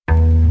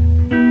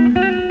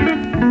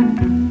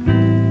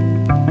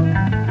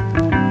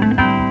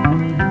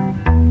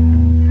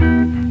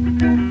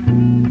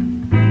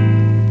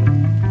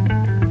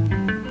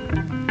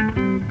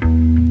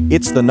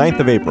It's the 9th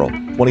of April,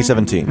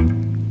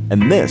 2017,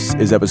 and this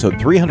is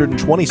episode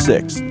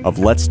 326 of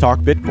Let's Talk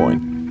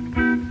Bitcoin.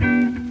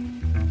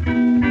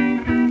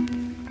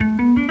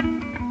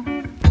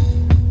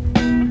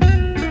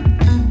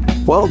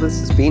 Well, this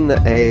has been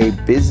a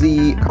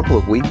busy couple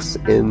of weeks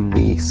in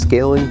the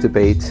scaling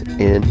debate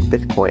in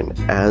Bitcoin,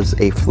 as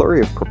a flurry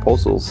of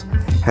proposals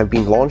have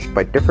been launched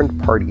by different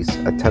parties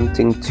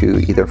attempting to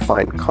either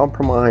find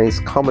compromise,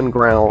 common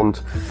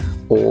ground,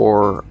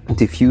 or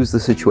diffuse the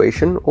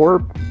situation, or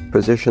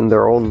position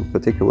their own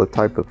particular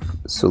type of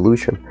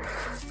solution.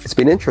 It's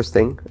been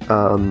interesting.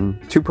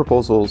 Two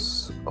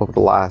proposals over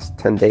the last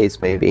 10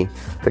 days maybe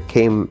that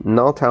came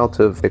not out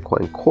of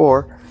Bitcoin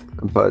Core,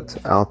 but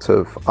out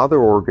of other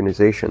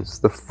organizations.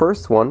 The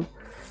first one,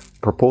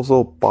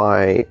 proposal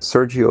by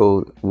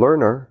Sergio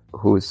Lerner,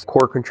 who's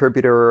core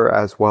contributor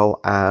as well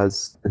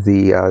as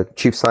the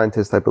chief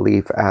scientist, I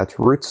believe, at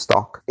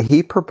Rootstock.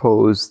 He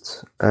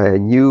proposed a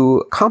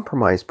new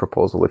compromise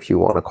proposal, if you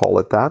want to call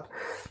it that,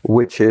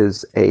 which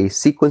is a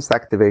sequenced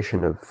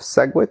activation of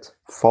SegWit,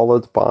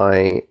 followed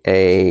by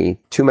a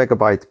 2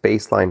 megabyte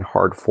baseline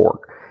hard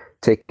fork,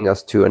 taking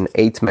us to an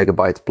 8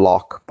 megabyte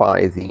block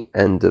by the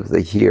end of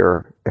the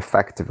year,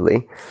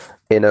 effectively,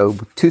 in a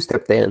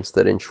two-step dance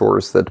that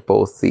ensures that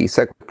both the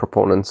SegWit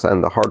proponents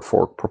and the hard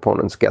fork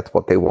proponents get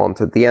what they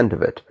want at the end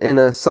of it. In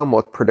a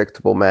somewhat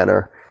predictable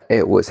manner,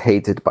 it was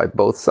hated by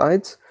both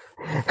sides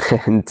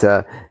and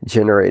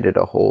generated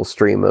a whole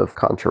stream of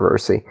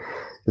controversy.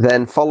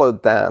 Then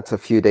followed that, a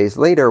few days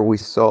later, we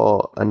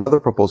saw another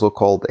proposal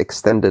called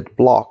Extended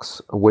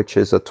Blocks, which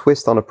is a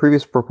twist on a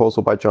previous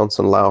proposal by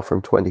Johnson Lau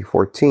from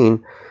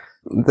 2014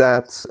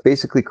 that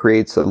basically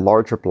creates a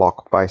larger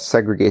block by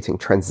segregating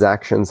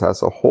transactions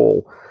as a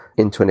whole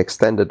into an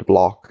extended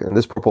block. And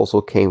this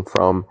proposal came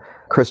from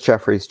Chris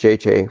Jeffries,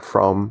 JJ,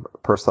 from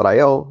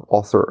Purse.io,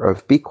 author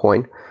of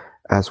Bitcoin,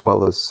 as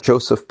well as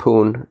Joseph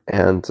Poon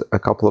and a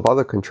couple of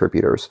other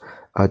contributors,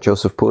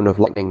 Joseph Poon of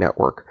Lightning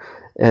Network.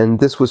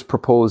 And this was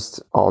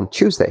proposed on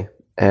Tuesday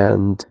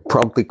and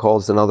promptly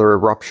caused another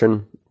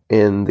eruption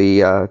in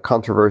the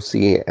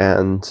controversy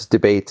and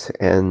debate,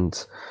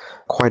 and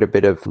quite a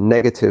bit of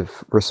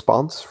negative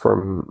response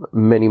from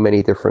many,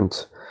 many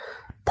different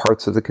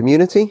parts of the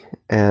community.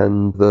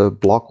 And the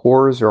block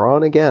wars are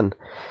on again.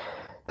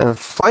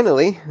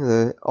 Finally,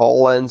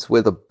 all ends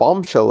with a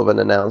bombshell of an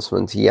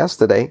announcement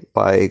yesterday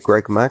by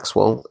Greg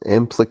Maxwell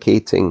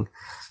implicating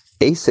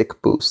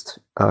ASICBOOST,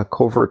 a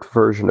covert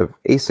version of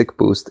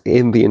ASICBOOST,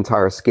 in the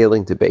entire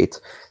scaling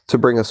debate to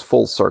bring us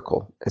full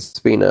circle. It's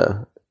been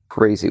a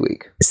crazy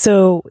week.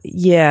 So,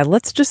 yeah,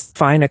 let's just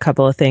find a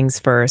couple of things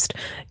first.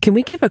 Can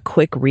we give a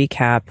quick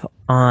recap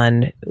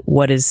on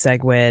what is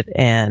SegWit,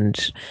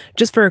 and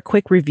just for a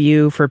quick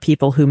review for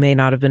people who may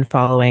not have been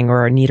following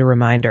or need a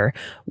reminder,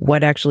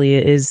 what actually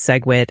is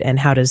SegWit and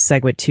how does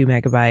SegWit 2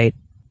 megabyte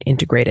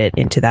integrate it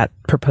into that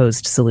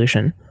proposed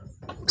solution?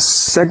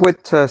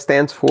 SegWit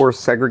stands for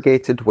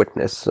Segregated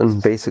Witness,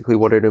 and basically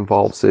what it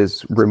involves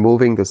is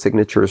removing the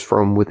signatures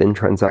from within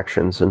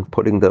transactions and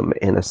putting them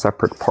in a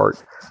separate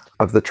part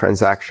of the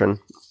transaction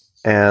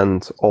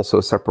and also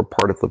a separate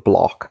part of the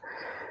block.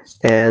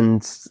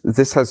 And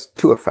this has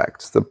two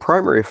effects. The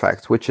primary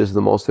effect, which is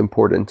the most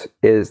important,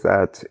 is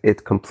that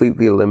it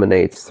completely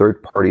eliminates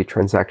third-party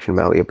transaction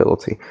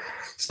malleability.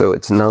 So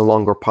it's no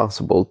longer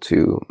possible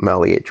to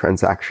malleate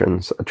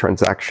transactions. A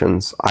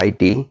transaction's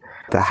ID,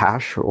 the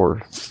hash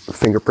or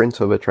fingerprint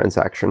of a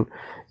transaction,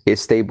 is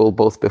stable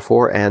both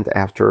before and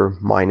after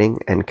mining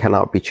and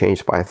cannot be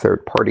changed by a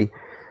third party,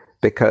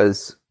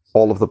 because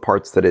all of the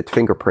parts that it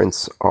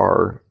fingerprints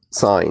are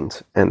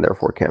signed and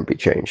therefore can't be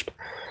changed.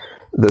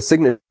 The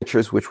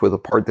signatures, which were the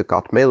part that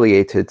got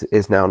malleated,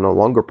 is now no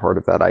longer part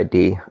of that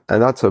ID,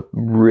 and that's a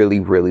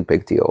really, really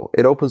big deal.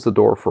 It opens the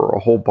door for a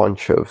whole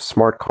bunch of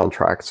smart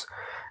contracts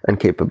and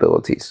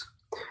capabilities.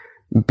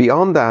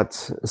 Beyond that,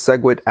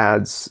 SegWit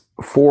adds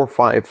 4 or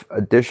 5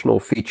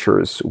 additional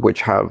features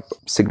which have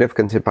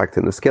significant impact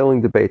in the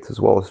scaling debate, as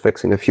well as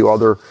fixing a few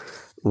other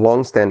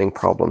long-standing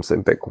problems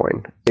in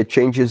Bitcoin. It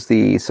changes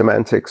the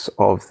semantics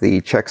of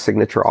the check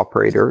signature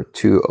operator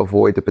to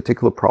avoid a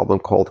particular problem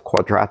called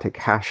quadratic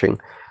hashing,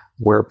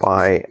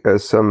 whereby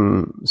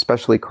some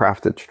specially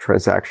crafted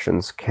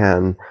transactions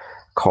can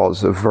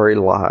cause a very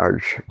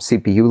large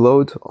CPU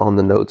load on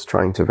the nodes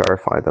trying to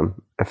verify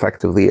them,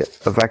 effectively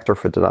a vector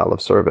for denial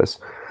of service,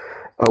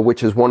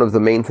 which is one of the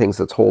main things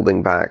that's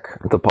holding back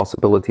the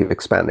possibility of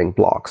expanding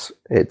blocks.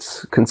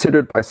 It's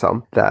considered by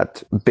some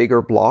that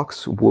bigger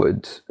blocks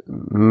would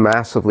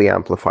massively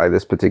amplify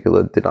this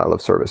particular denial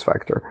of service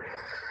vector.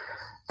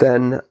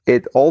 Then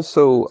it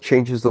also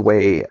changes the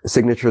way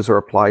signatures are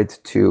applied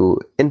to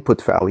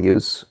input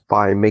values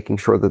by making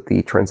sure that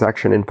the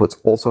transaction inputs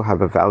also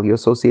have a value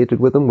associated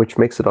with them, which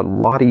makes it a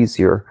lot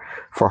easier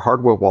for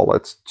hardware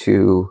wallets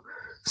to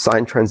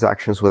sign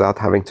transactions without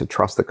having to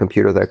trust the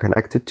computer they're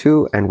connected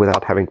to and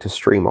without having to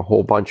stream a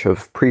whole bunch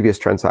of previous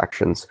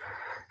transactions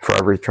for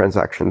every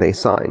transaction they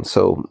sign.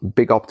 So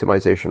big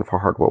optimization for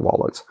hardware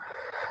wallets.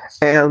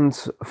 And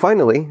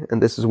finally,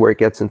 and this is where it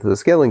gets into the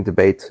scaling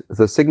debate,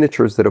 the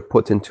signatures that are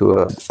put into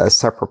a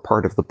separate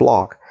part of the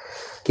block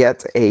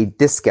get a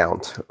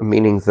discount,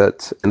 meaning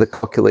that in the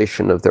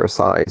calculation of their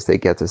size, they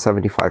get a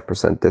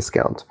 75%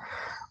 discount,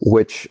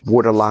 which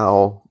would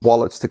allow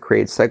wallets to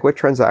create SegWit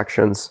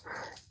transactions,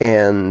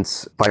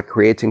 and by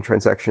creating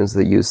transactions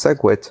that use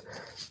SegWit,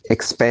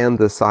 expand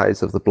the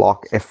size of the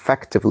block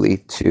effectively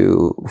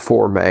to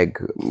 4 meg.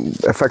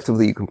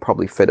 Effectively, you can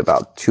probably fit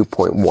about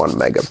 2.1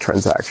 meg of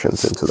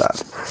transactions into that.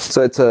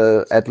 So it's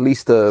at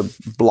least a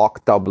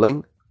block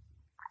doubling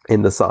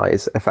in the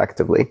size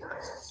effectively,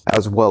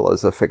 as well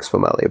as a fixed for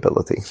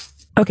malleability.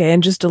 Okay,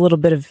 and just a little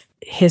bit of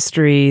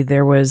history.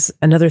 There was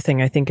another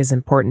thing I think is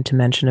important to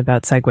mention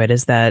about SegWit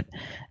is that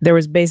there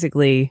was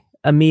basically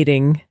a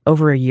meeting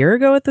over a year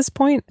ago at this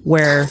point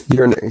where...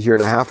 Year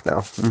and a half now.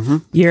 Mm-hmm.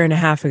 Year and a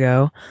half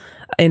ago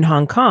in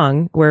Hong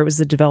Kong, where it was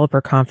the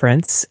developer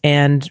conference,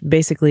 and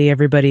basically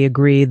everybody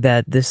agreed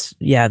that this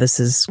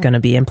is going to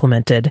be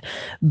implemented,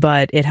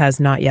 but it has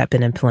not yet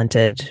been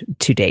implemented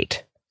to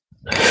date.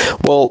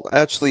 Well,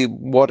 actually,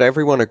 what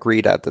everyone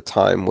agreed at the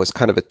time was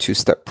kind of a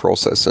two-step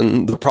process,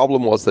 and the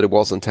problem was that it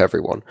wasn't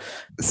everyone.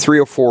 3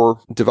 or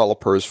 4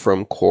 developers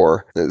from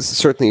Core,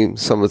 certainly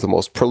some of the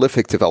most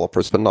prolific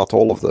developers, but not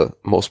all of the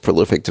most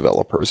prolific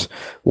developers,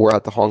 were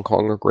at the Hong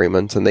Kong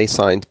agreement, and they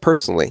signed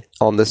personally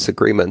on this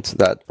agreement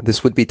that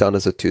this would be done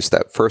as a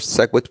two-step. First,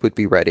 SegWit would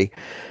be ready,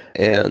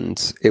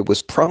 and it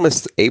was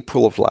promised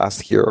April of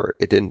last year.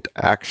 It didn't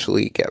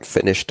actually get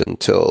finished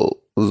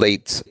until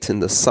late in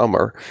the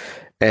summer,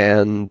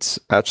 and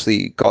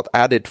actually got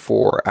added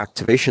for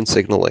activation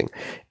signaling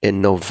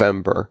in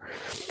November.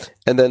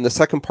 And then the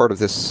second part of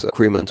this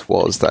agreement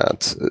was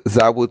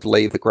that would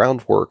lay the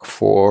groundwork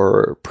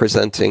for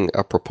presenting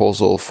a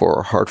proposal for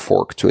a hard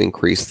fork to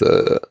increase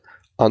the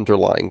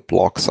underlying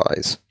block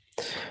size.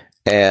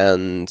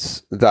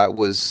 And that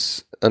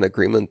was an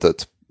agreement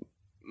that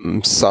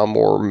some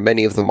or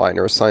many of the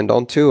miners signed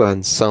on to,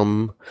 and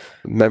some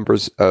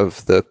members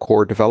of the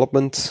core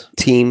development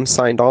team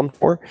signed on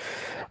for.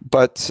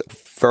 But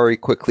very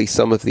quickly,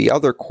 some of the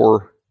other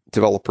core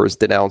developers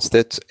denounced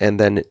it, and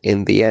then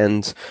in the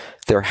end,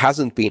 there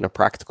hasn't been a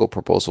practical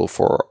proposal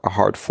for a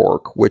hard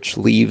fork, which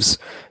leaves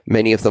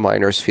many of the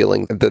miners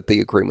feeling that the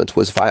agreement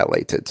was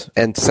violated.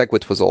 And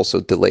SegWit was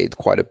also delayed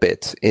quite a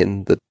bit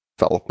in the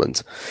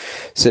development.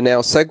 So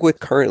now SegWit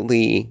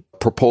currently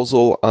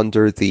proposal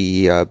under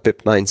the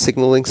BIP9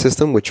 signaling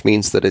system, which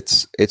means that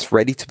it's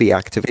ready to be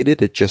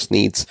activated. It just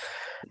needs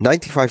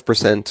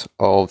 95%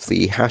 of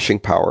the hashing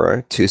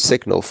power to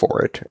signal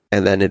for it,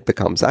 and then it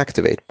becomes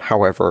activate.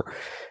 However,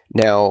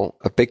 now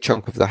a big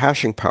chunk of the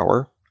hashing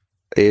power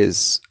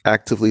is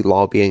actively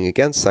lobbying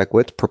against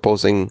SegWit,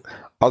 proposing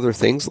other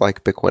things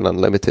like Bitcoin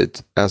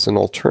Unlimited as an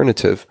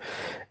alternative,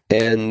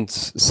 and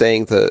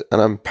saying that,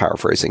 and I'm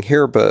paraphrasing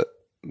here, but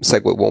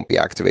SegWit won't be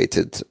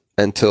activated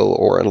until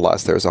or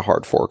unless there's a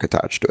hard fork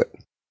attached to it.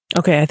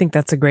 Okay, I think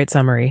that's a great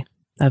summary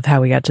of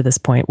how we got to this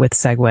point with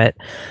SegWit.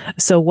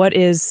 So what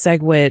is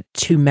SegWit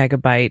 2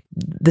 megabyte,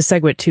 the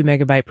SegWit 2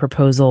 megabyte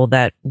proposal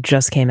that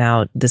just came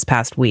out this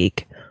past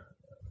week?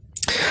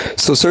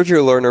 So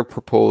Sergio Lerner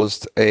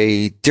proposed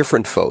a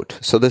different vote.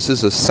 So this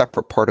is a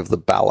separate part of the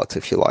ballot,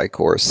 if you like,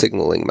 or a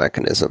signaling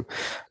mechanism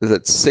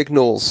that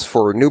signals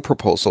for a new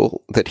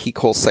proposal that he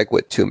calls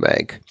SegWit 2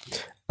 meg.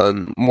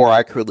 More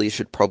accurately,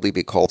 should probably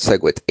be called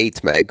SegWit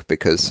 8 meg,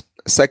 because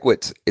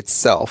SegWit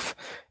itself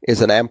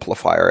is an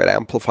amplifier. It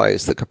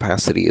amplifies the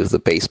capacity of the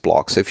base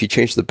block. So if you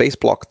change the base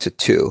block to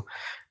 2,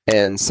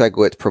 and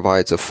SegWit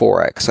provides a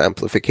 4x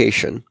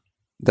amplification,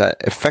 that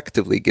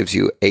effectively gives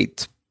you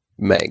 8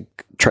 meg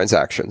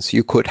transactions.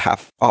 You could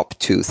have up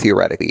to,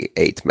 theoretically,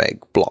 8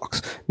 meg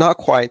blocks. Not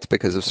quite,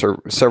 because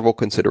of several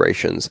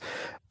considerations.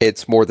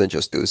 It's more than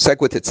just 2.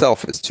 SegWit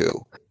itself is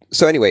 2.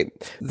 So anyway,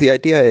 the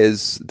idea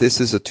is this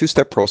is a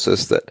two-step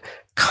process that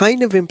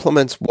kind of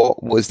implements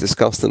what was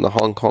discussed in the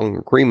Hong Kong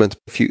agreement.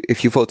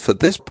 If you vote for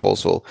this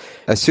proposal,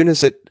 as soon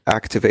as it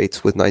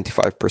activates with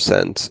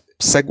 95%,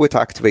 SegWit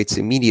activates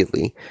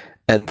immediately.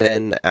 And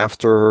then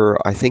after,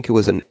 I think it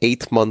was an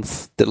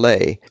 8-month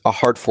delay, a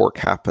hard fork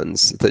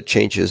happens that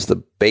changes the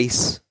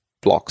base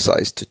block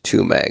size to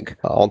 2 meg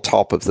on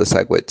top of the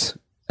SegWit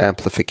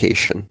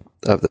amplification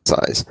of the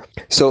size.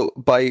 So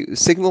by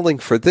signaling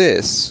for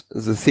this,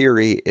 the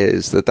theory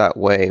is that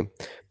way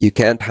you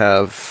can't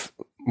have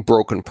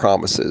broken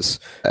promises,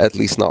 at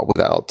least not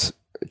without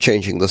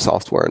changing the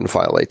software and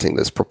violating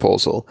this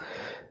proposal,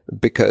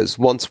 because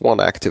once one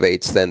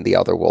activates, then the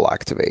other will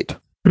activate.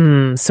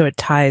 So it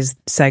ties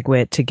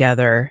SegWit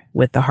together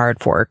with the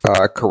hard fork.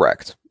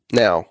 Correct.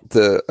 Now,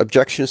 the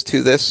objections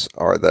to this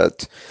are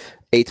that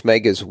 8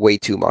 meg is way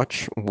too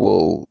much,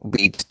 will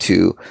lead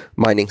to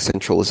mining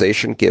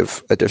centralization,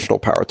 give additional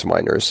power to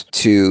miners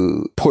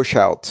to push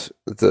out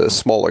the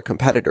smaller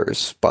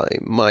competitors by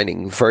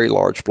mining very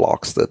large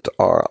blocks that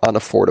are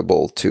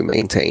unaffordable to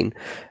maintain.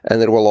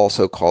 And it will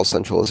also cause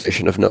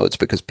centralization of nodes,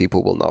 because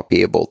people will not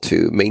be able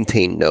to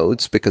maintain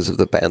nodes because of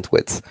the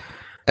bandwidth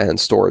and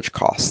storage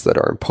costs that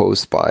are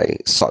imposed by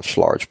such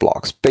large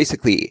blocks.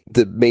 Basically,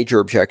 the major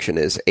objection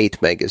is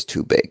 8 meg is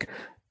too big.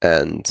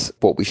 And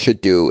what we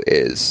should do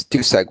is do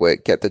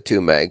SegWit, get the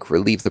 2 meg,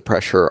 relieve the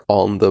pressure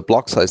on the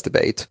block size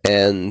debate,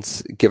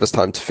 and give us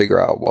time to figure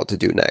out what to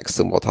do next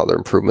and what other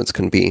improvements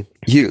can be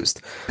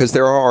used. Because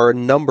there are a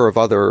number of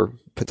other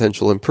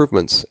potential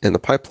improvements in the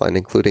pipeline,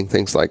 including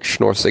things like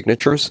Schnorr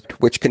signatures,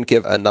 which can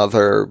give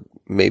another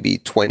maybe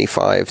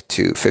 25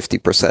 to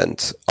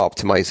 50%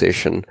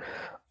 optimization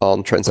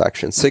on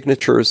transaction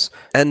signatures,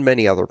 and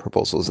many other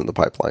proposals in the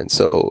pipeline.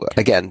 So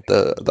again,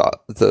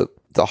 the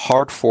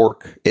hard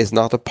fork is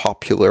not a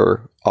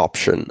popular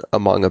option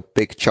among a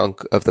big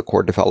chunk of the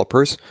core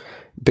developers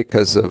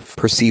because of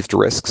perceived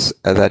risks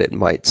that it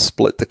might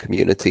split the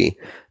community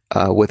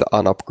with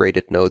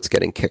unupgraded nodes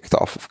getting kicked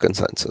off of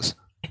consensus.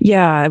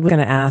 Yeah, I was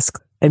going to ask.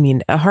 I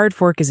mean, a hard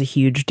fork is a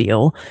huge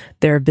deal.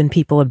 There have been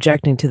people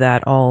objecting to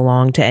that all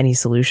along, to any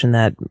solution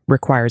that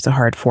requires a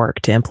hard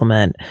fork to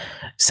implement.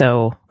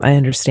 So I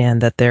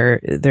understand that there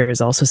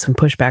is also some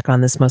pushback on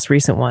this most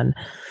recent one.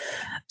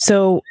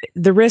 So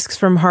the risks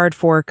from hard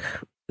fork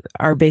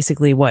are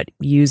basically what?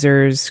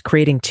 Users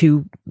creating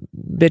 2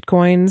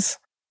 Bitcoins?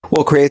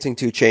 Well, creating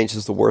 2 chains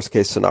is the worst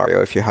case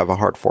scenario if you have a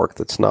hard fork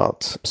that's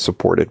not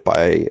supported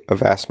by a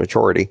vast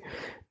majority.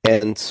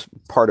 And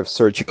part of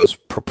Sergio's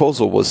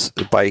proposal was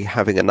by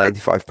having a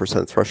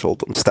 95%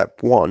 threshold on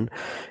step 1,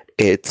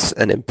 it's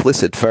an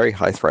implicit very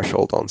high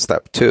threshold on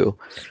step 2.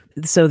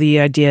 So the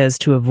idea is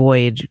to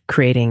avoid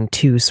creating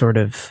 2 sort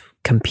of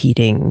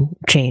competing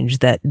chains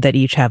that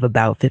each have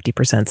about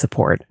 50%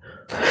 support.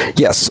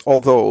 Yes,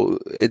 although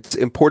it's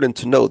important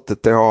to note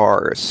that there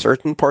are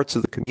certain parts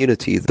of the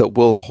community that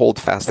will hold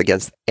fast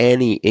against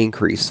any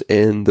increase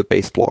in the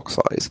base block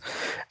size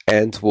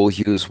and will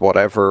use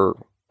whatever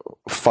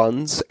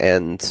funds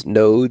and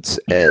nodes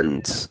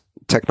and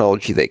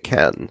technology they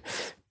can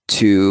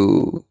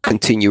to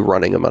continue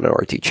running a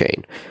minority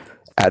chain.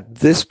 At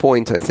this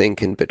point, I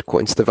think, in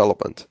Bitcoin's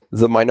development,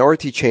 the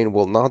minority chain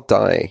will not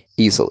die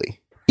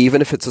easily,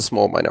 even if it's a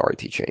small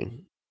minority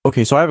chain.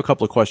 Okay, so I have a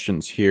couple of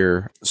questions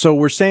here. So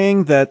we're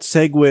saying that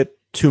SegWit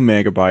 2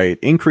 megabyte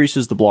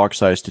increases the block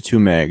size to 2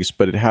 megs,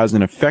 but it has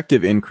an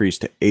effective increase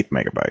to 8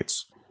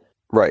 megabytes.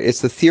 Right,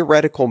 it's the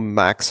theoretical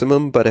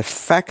maximum, but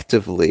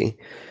effectively,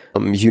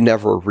 you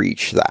never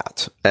reach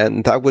that.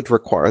 And that would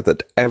require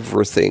that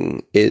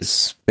everything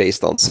is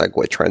based on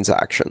SegWit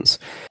transactions.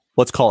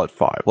 Let's call it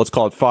 5. Let's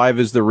call it 5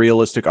 is the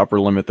realistic upper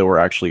limit that we're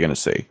actually going to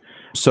see.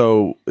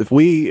 So if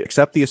we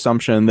accept the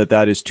assumption that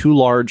that is too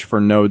large for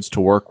nodes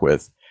to work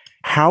with,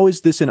 how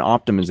is this an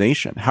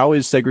optimization? How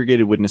is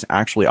segregated witness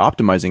actually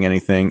optimizing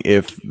anything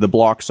if the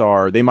blocks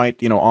are, they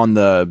might, on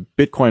the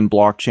Bitcoin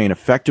blockchain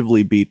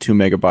effectively be 2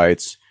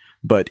 megabytes,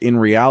 but in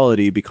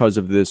reality, because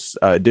of this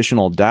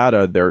additional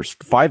data, there's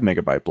 5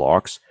 megabyte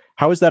blocks.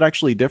 How is that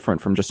actually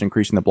different from just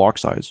increasing the block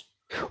size?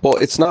 Well,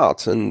 it's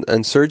not. And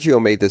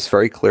Sergio made this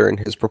very clear in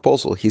his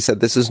proposal. He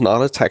said this is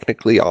not a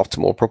technically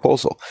optimal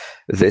proposal.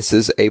 This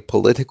is a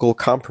political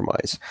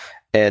compromise.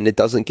 And it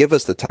doesn't give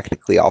us the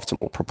technically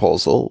optimal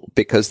proposal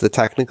because the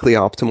technically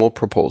optimal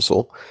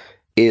proposal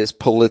is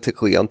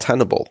politically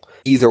untenable.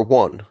 Either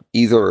one,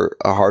 either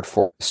a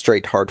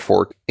straight hard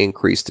fork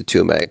increase to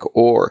 2 meg,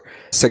 or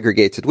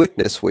segregated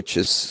witness, which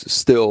is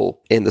still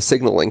in the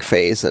signaling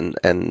phase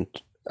and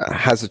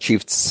has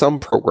achieved some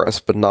progress,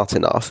 but not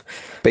enough.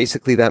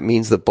 Basically, that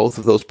means that both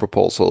of those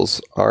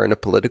proposals are in a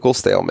political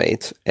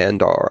stalemate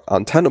and are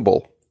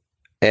untenable.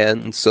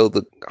 And so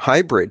the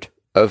hybrid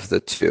of the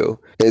two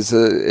is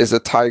a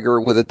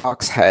tiger with a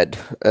duck's head,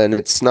 and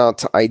it's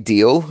not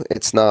ideal,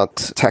 it's not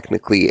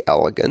technically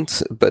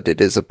elegant, but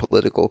it is a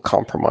political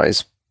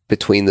compromise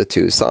between the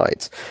two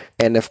sides.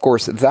 And of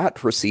course,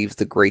 that receives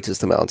the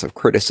greatest amount of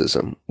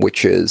criticism,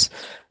 which is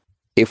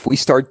if we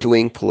start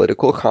doing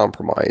political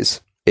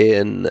compromise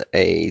in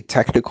a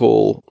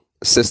technical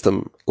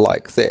system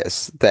like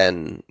this,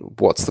 then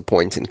what's the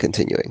point in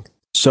continuing?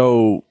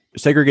 So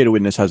segregated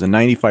witness has a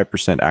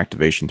 95%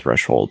 activation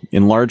threshold,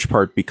 in large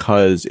part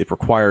because it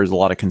requires a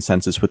lot of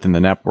consensus within the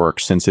network,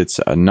 since it's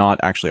not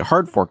actually a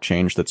hard fork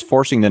change that's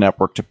forcing the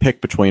network to pick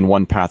between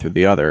one path or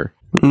the other.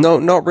 No,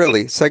 not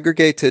really.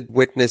 Segregated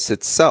witness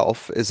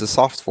itself is a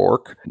soft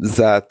fork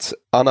that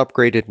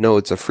unupgraded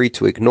nodes are free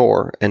to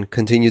ignore and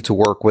continue to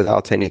work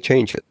without any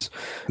changes.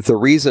 The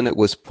reason it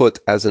was put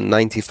as a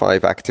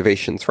 95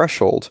 activation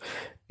threshold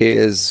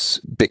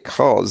is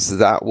because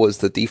that was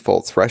the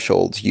default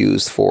threshold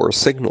used for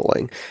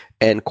signaling,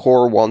 and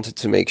Core wanted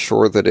to make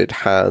sure that it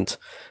had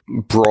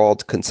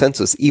broad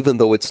consensus, even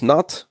though it's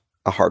not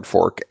a hard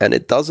fork, and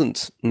it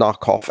doesn't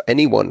knock off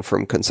anyone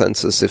from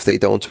consensus if they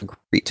don't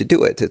agree to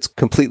do it. It's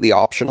completely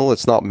optional.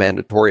 It's not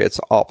mandatory.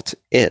 It's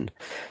opt-in.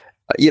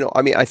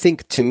 I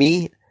think to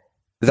me,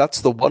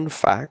 that's the one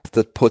fact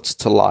that puts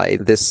to lie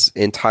this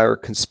entire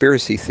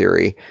conspiracy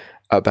theory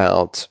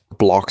about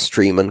block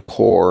stream and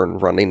core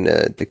and running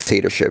a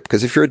dictatorship.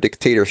 Because if you're a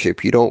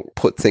dictatorship, you don't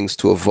put things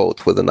to a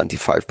vote with a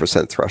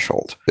 95%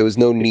 threshold. There was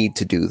no need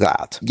to do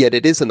that. Yet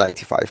it is a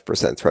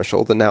 95%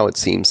 threshold, and now it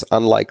seems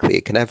unlikely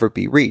it can ever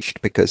be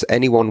reached because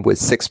anyone with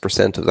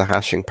 6% of the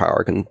hashing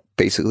power can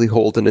basically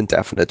hold an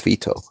indefinite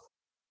veto.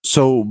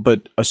 So,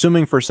 but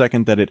assuming for a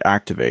second that it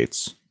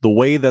activates, the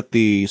way that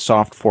the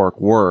soft fork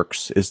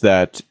works is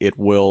that it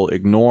will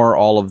ignore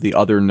all of the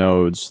other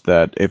nodes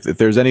that if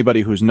there's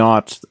anybody who's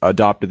not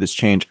adopted this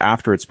change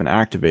after it's been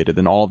activated,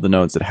 then all of the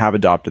nodes that have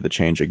adopted the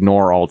change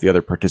ignore all of the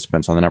other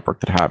participants on the network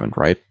that haven't,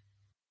 right?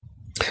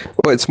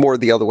 Well, it's more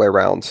the other way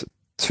around.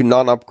 To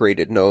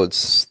non-upgraded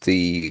nodes,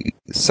 the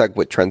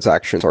SegWit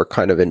transactions are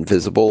kind of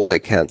invisible. They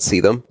can't see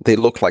them. They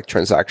look like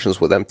transactions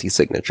with empty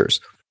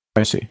signatures.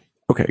 I see.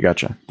 Okay,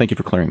 gotcha. Thank you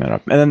for clearing that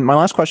up. And then my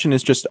last question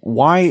is just,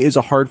 why is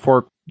a hard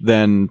fork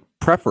then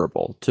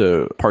preferable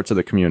to parts of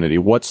the community?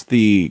 What's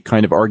the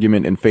kind of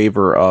argument in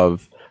favor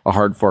of a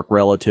hard fork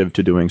relative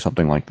to doing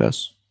something like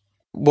this?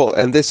 Well,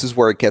 and this is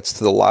where it gets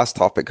to the last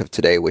topic of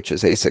today, which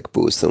is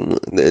ASICBOOST,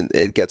 and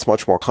it gets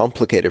much more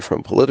complicated from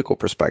a political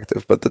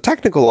perspective. But the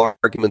technical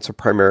arguments are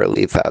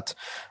primarily that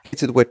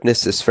Segregated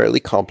Witness is fairly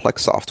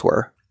complex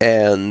software.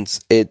 And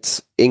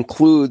it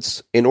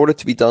includes, in order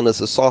to be done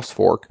as a soft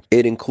fork,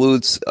 it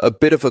includes a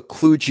bit of a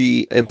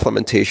kludgy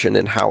implementation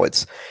in how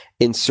it's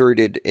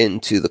inserted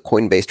into the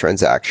Coinbase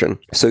transaction.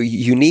 So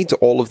you need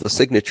all of the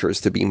signatures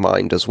to be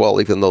mined as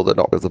well, even though they're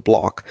not with the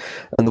block.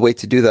 And the way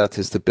to do that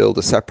is to build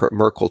a separate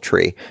Merkle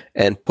tree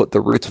and put the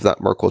root of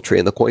that Merkle tree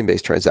in the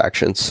Coinbase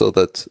transaction so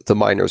that the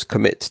miners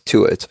commit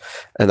to it.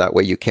 And that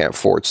way you can't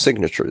forge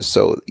signatures.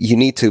 So you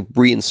need to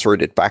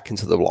reinsert it back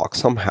into the block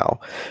somehow.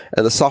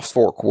 And the soft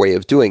fork way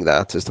of doing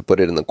that is to put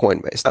it in the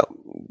Coinbase. Now,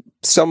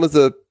 some of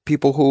the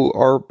people who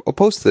are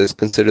opposed to this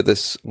consider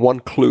this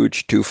one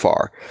kludge too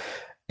far,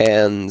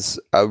 and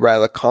a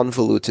rather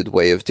convoluted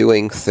way of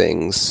doing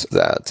things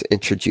that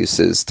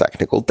introduces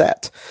technical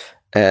debt.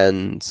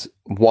 And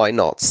why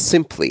not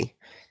simply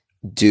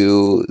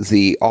do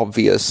the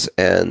obvious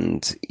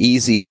and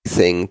easy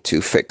thing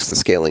to fix the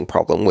scaling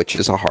problem, which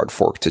is a hard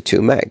fork to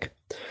 2 meg?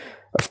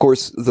 Of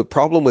course, the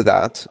problem with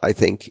that, I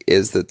think,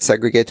 is that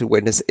segregated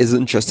witness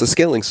isn't just a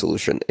scaling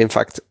solution. In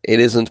fact,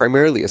 it isn't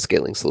primarily a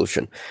scaling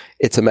solution.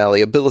 It's a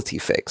malleability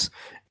fix.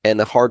 And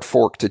a hard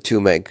fork to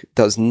 2 meg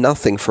does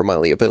nothing for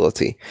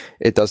malleability.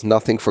 It does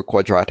nothing for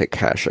quadratic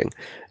hashing.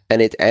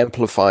 And it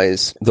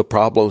amplifies the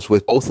problems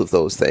with both of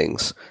those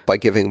things by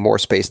giving more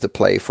space to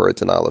play for a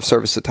denial of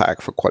service attack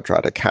for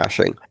quadratic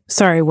hashing.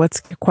 Sorry,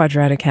 what's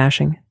quadratic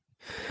hashing?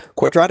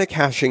 Quadratic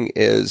hashing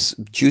is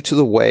due to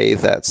the way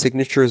that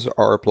signatures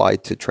are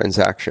applied to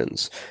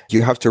transactions.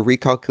 You have to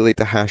recalculate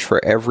the hash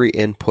for every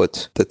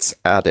input that's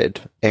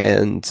added,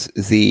 and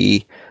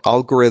the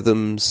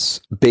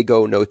algorithm's big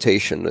O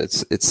notation,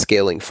 its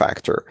scaling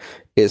factor,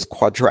 is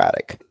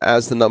quadratic.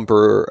 As the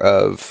number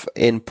of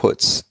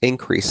inputs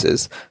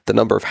increases, the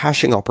number of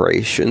hashing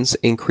operations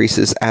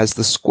increases as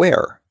the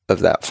square of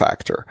that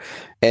factor.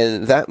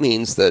 And that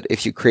means that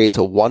if you create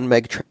a 1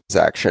 meg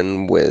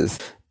transaction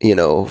with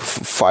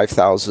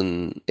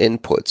 5,000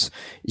 inputs,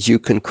 you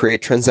can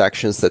create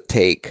transactions that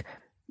take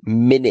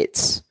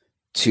minutes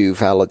to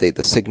validate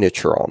the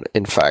signature on.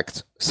 In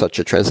fact, such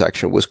a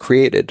transaction was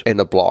created in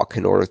a block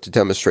in order to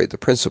demonstrate the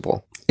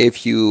principle.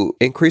 If you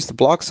increase the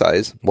block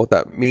size, what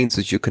that means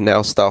is you can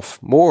now stuff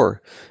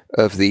more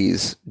of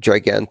these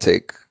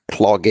gigantic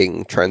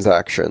clogging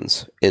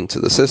transactions into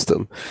the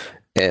system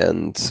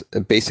and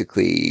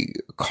basically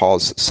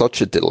cause such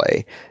a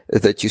delay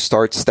that you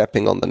start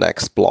stepping on the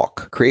next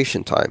block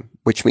creation time,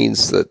 which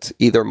means that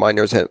either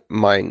miners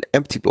mine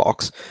empty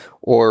blocks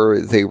or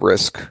they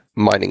risk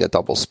mining a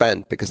double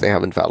spend because they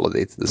haven't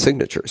validated the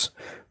signatures,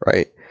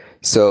 right?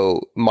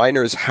 So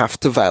miners have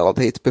to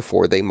validate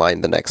before they mine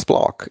the next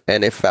block.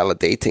 And if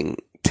validating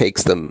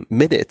takes them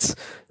minutes,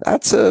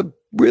 that's a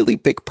really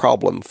big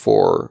problem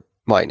for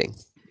mining.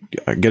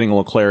 Getting a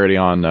little clarity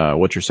on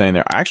what you're saying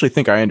there. I actually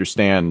think I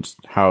understand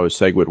how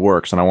SegWit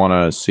works, and I want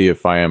to see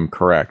if I am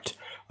correct.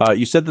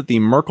 You said that the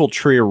Merkle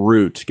tree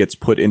root gets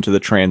put into the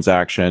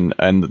transaction,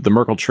 and the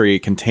Merkle tree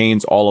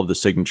contains all of the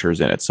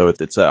signatures in it. So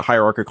it's a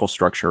hierarchical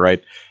structure,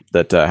 right,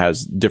 that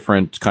has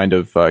different kind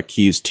of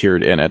keys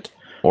tiered in it.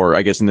 Or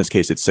I guess in this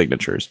case, it's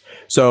signatures.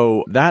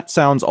 So that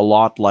sounds a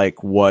lot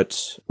like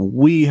what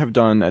we have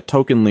done at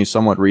Tokenly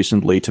somewhat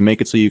recently to make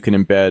it so you can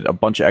embed a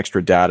bunch of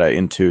extra data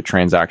into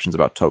transactions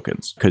about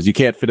tokens. Because you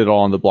can't fit it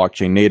all on the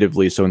blockchain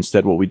natively. So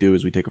instead, what we do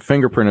is we take a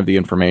fingerprint of the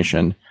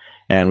information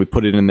and we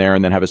put it in there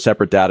and then have a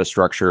separate data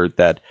structure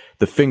that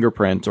the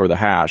fingerprint or the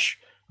hash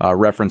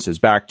references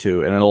back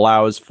to, and it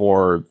allows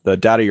for the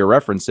data you're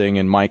referencing,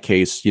 in my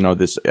case,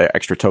 this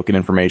extra token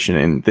information,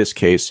 in this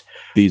case,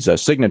 these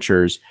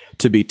signatures,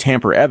 to be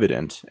tamper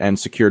evident and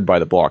secured by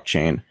the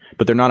blockchain,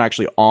 but they're not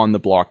actually on the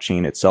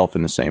blockchain itself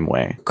in the same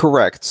way.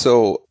 Correct.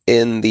 So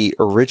in the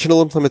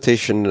original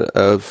implementation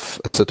of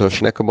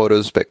Satoshi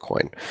Nakamoto's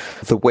Bitcoin,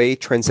 the way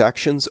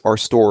transactions are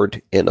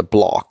stored in a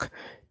block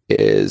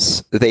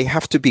is they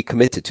have to be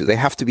committed to, they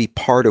have to be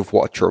part of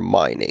what you're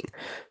mining.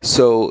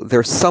 So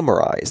they're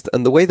summarized.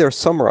 And the way they're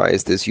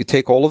summarized is you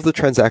take all of the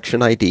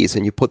transaction IDs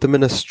and you put them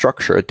in a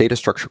structure, a data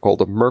structure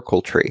called a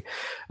Merkle tree.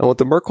 And what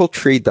the Merkle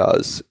tree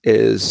does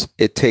is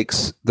it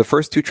takes the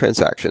first two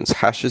transactions,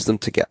 hashes them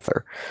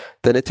together.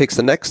 Then it takes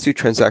the next two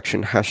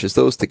transactions, hashes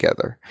those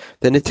together.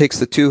 Then it takes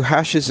the two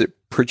hashes it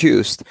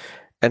produced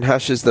and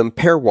hashes them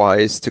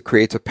pairwise to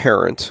create a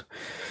parent.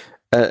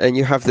 And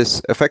you have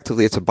this,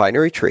 effectively, it's a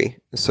binary tree.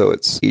 So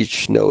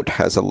each node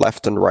has a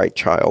left and right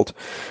child.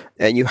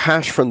 And you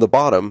hash from the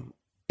bottom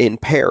in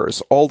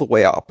pairs all the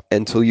way up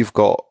until you've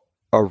got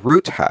a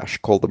root hash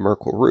called the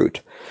Merkle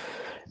root.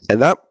 And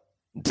that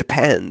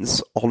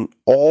depends on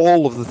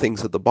all of the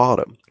things at the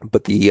bottom.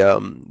 But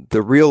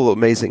the real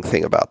amazing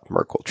thing about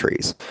Merkle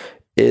trees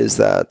is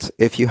that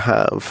if you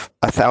have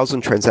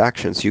 1,000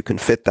 transactions, you can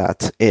fit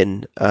that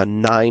in a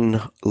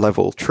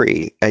 9-level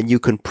tree, and you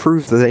can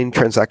prove that any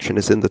transaction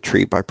is in the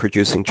tree by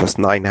producing just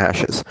 9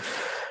 hashes.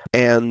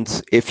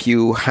 And if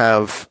you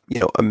have,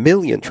 1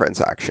 million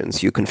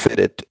transactions, you can fit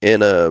it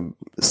in a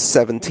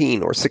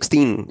 17 or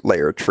 16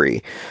 layer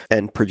tree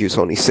and produce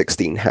only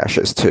 16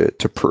 hashes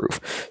to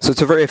prove. So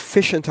it's a very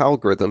efficient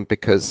algorithm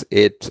because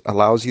it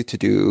allows you to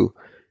do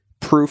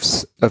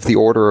proofs of the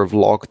order of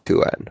log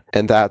 2n,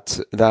 and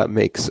that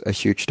makes a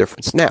huge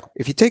difference. Now,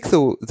 if you take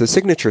the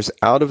signatures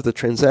out of the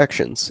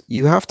transactions,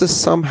 you have to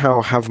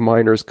somehow have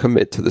miners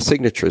commit to the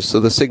signatures, so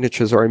the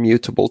signatures are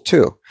immutable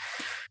too.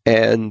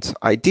 And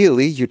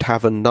ideally, you'd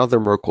have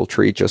another Merkle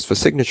tree just for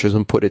signatures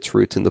and put its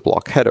root in the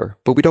block header,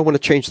 but we don't want to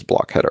change the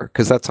block header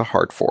because that's a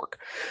hard fork.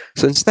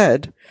 So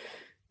instead,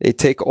 they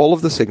take all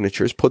of the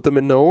signatures, put them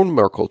in their own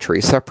Merkle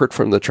tree, separate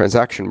from the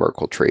transaction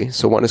Merkle tree.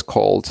 So one is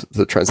called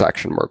the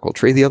transaction Merkle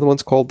tree. The other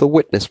one's called the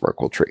witness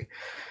Merkle tree.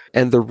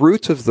 And the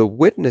root of the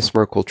witness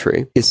Merkle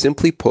tree is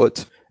simply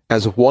put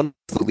as one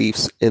of the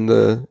leaves in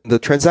the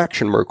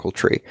transaction Merkle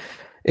tree,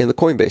 in the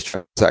Coinbase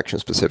transaction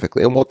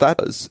specifically. And what that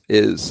does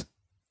is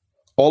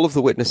all of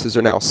the witnesses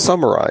are now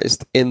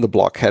summarized in the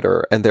block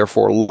header and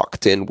therefore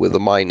locked in with the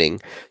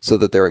mining so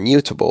that they're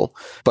immutable,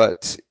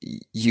 but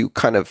you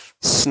kind of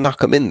snuck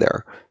them in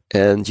there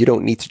and you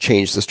don't need to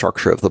change the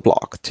structure of the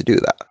block to do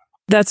that.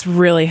 That's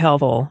really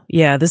helpful.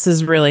 Yeah, this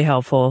is really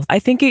helpful. I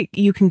think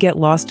you can get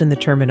lost in the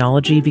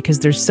terminology because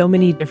there's so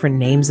many different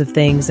names of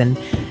things and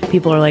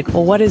people are like,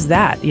 well, what is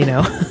that?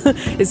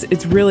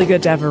 It's really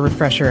good to have a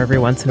refresher every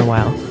once in a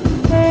while.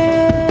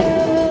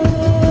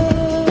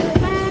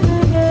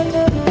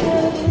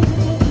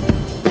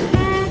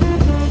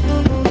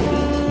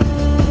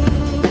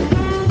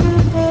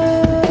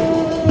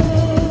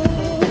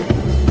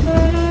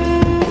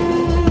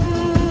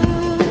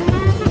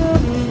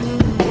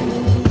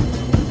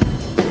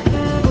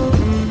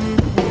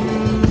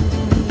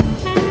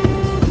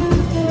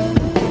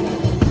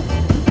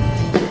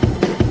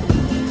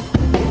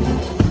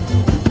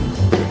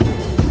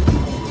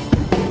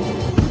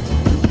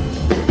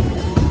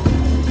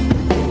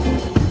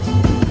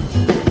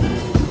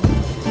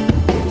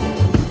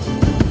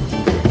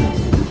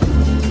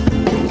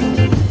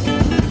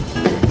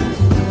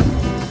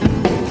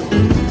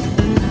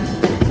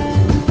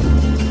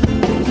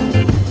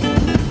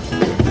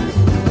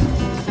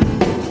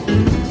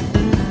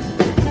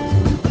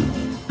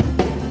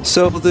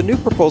 So the new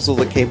proposal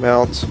that came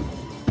out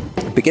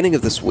beginning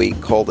of this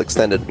week called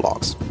Extended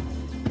Blocks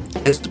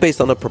is based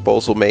on a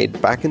proposal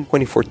made back in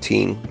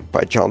 2014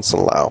 by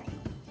Johnson Lau,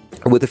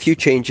 with a few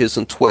changes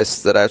and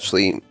twists that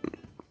actually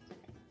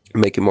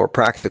make it more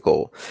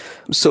practical.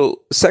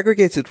 So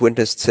segregated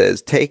witness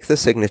says take the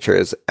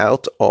signatures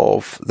out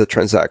of the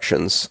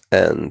transactions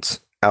and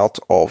out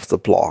of the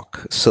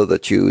block so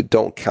that you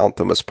don't count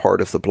them as part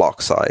of the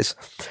block size.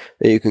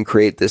 And you can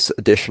create this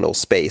additional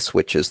space,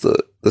 which is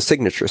the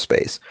signature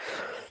space.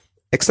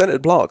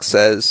 Extended block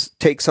says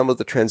take some of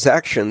the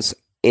transactions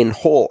in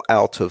whole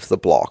out of the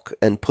block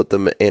and put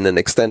them in an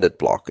extended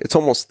block. It's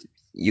almost,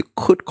 you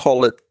could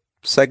call it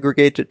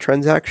segregated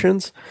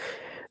transactions.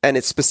 And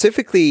it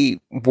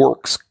specifically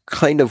works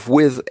kind of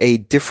with a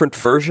different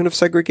version of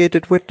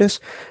segregated witness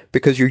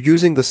because you're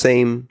using the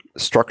same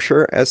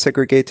structure as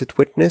segregated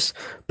witness,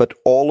 but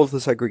all of the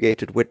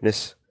segregated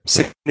witness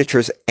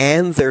signatures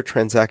and their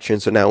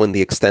transactions are now in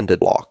the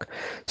extended block.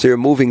 So you're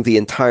moving the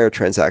entire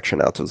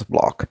transaction out of the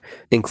block,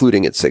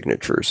 including its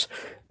signatures,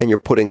 and you're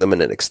putting them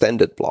in an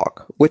extended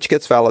block, which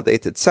gets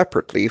validated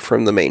separately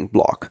from the main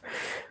block.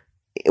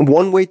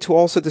 One way to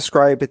also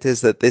describe it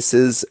is that this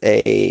is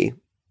a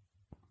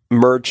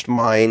merged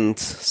mined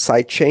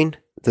sidechain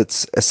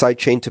that's a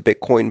sidechain to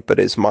Bitcoin, but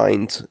is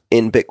mined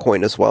in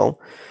Bitcoin as well.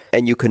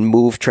 And you can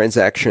move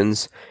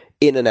transactions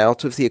in and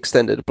out of the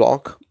extended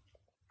block.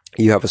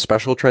 You have a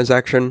special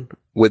transaction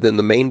within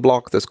the main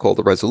block that's called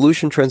the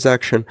resolution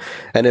transaction,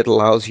 and it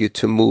allows you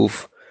to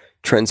move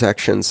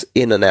transactions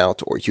in and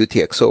out, or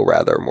UTXO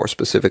rather, more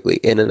specifically,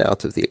 in and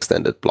out of the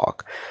extended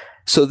block.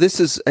 So this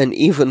is an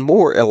even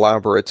more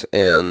elaborate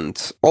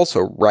and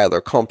also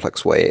rather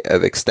complex way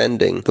of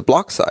extending the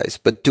block size,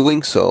 but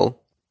doing so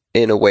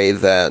in a way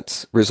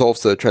that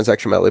resolves the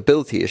transaction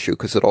malleability issue,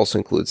 because it also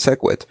includes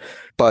SegWit,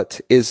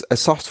 but is a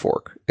soft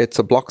fork. It's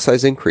a block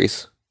size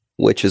increase,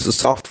 which is a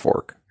soft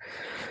fork.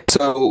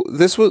 So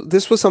this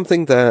was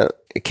something that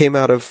came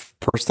out of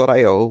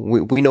Purse.io.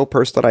 We know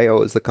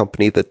Purse.io is the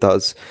company that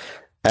does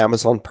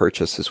Amazon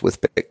purchases with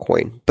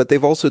Bitcoin, but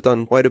they've also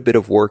done quite a bit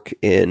of work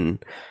in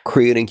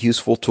creating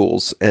useful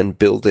tools and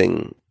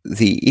building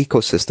the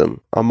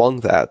ecosystem. Among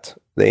that,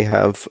 they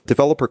have a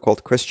developer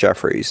called Chris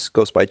Jeffries,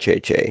 goes by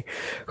JJ,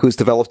 who's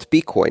developed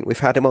Bcoin. We've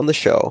had him on the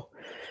show,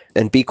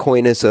 and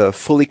Bcoin is a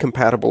fully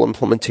compatible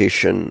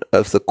implementation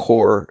of the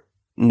core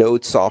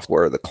Node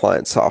software, the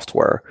client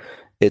software.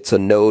 It's a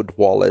Node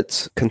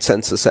wallet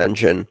consensus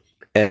engine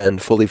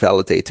and fully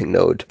validating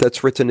Node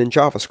that's written in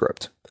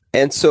JavaScript.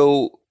 And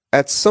so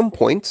at some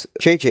point,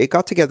 JJ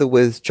got together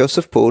with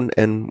Joseph Poon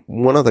and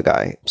one other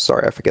guy.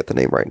 Sorry, I forget the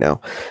name right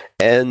now.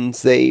 And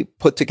they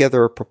put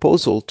together a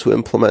proposal to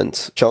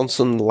implement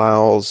Johnson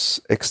Lau's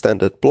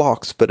extended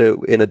blocks, but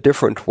in a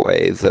different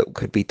way that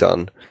could be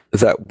done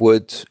that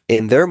would,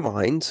 in their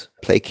mind,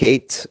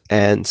 placate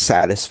and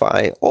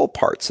satisfy all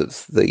parts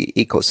of the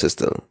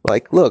ecosystem.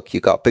 Like, look, you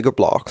got bigger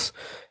blocks,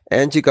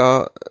 and you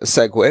got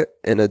SegWit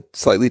in a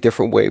slightly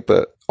different way,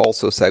 but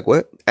also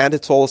SegWit, and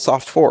it's all a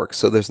soft fork,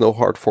 so there's no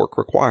hard fork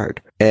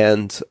required.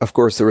 And of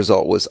course, the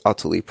result was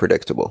utterly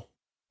predictable.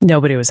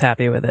 Nobody was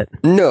happy with it.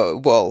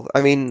 No, well,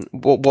 I mean,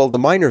 the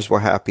miners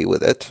were happy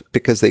with it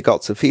because they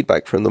got some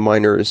feedback from the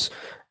miners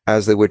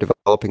as they were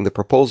developing the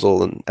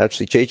proposal, and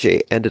actually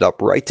JJ ended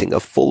up writing a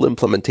full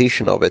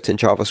implementation of it in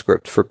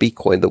JavaScript for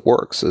Bcoin that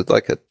works, so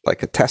like a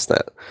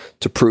testnet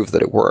to prove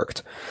that it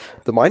worked.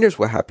 The miners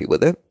were happy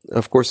with it.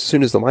 Of course, as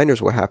soon as the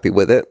miners were happy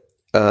with it,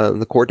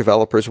 the core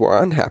developers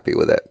were unhappy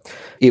with it,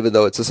 even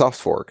though it's a soft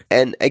fork.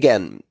 And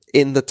again,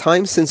 in the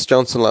time since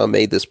Johnson Lau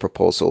made this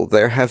proposal,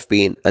 there have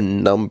been a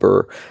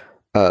number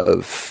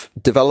of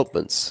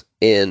developments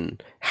in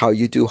how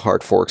you do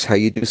hard forks, how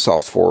you do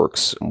soft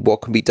forks,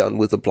 what can be done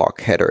with the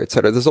block header,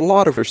 etc. There's a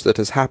lot of research that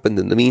has happened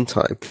in the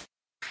meantime.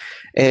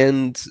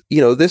 And,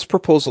 this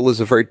proposal is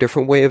a very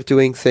different way of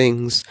doing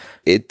things.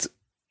 It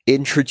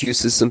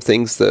introduces some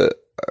things that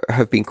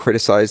have been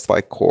criticized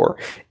by core.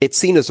 It's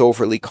seen as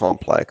overly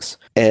complex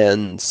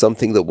and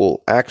something that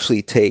will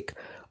actually take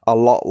a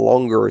lot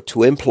longer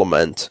to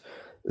implement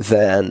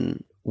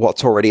than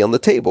what's already on the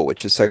table,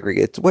 which is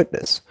segregated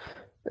witness.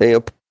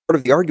 And, part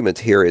of the argument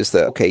here is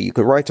that, okay, you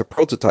can write a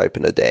prototype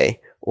in a day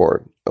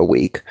or a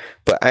week,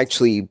 but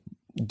actually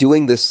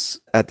doing this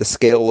at the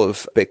scale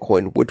of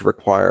Bitcoin would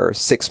require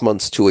 6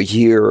 months to a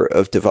year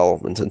of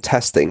development and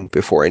testing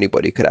before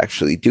anybody could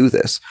actually do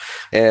this.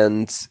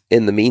 And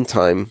in the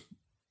meantime,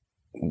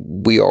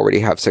 we already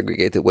have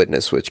segregated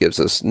witness, which gives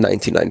us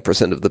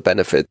 99% of the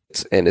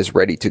benefits and is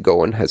ready to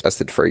go and has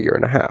tested for a year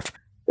and a half.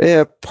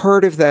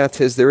 Part of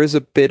that is there is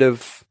a bit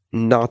of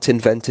not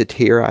invented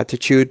here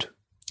attitude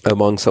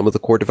among some of the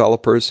core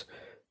developers.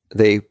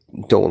 They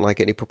don't like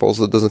any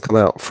proposal that doesn't come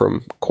out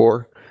from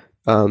core.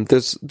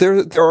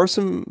 There are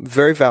some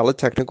very valid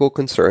technical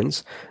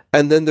concerns,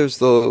 and then there's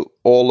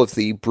all of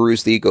the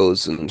bruised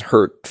egos and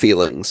hurt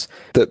feelings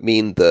that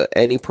mean that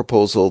any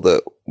proposal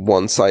that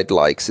one side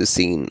likes is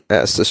seen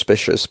as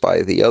suspicious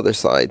by the other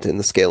side in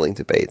the scaling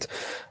debate.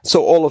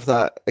 So all of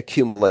that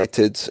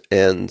accumulated,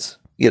 and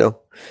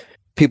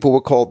people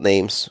were called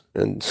names,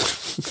 and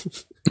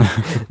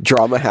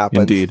drama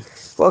happened. Indeed.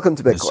 Welcome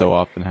to Bitcoin. It so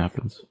often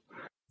happens.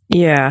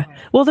 Yeah.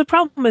 Well, the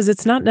problem is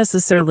it's not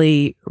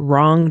necessarily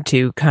wrong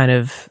to kind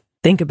of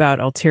think about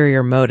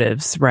ulterior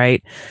motives,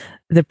 right?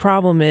 The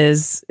problem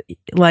is,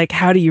 like,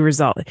 how do you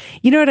resolve it?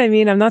 You know what I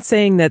mean? I'm not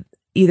saying that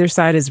either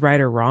side is right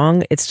or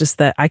wrong. It's just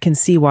that I can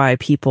see why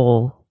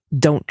people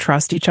don't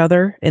trust each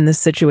other in this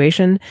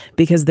situation,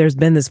 because there's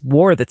been this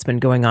war that's been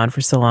going on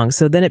for so long.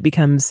 So then it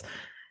becomes,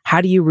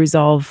 how do you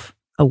resolve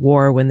a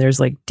war when there's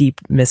like deep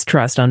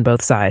mistrust on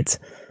both sides?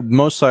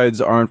 Most sides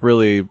aren't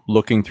really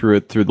looking through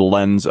it through the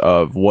lens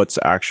of what's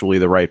actually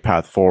the right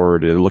path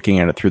forward. They're looking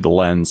at it through the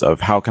lens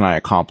of how can I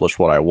accomplish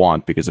what I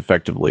want, because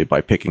effectively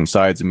by picking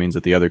sides, it means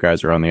that the other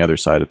guys are on the other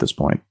side at this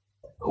point.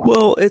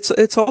 Well,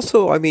 it's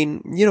also, I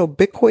mean,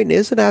 Bitcoin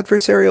is an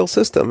adversarial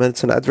system, and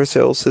it's an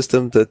adversarial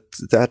system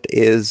that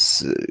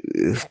is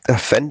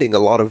offending a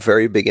lot of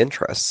very big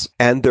interests.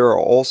 And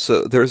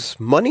there's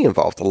money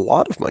involved, a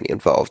lot of money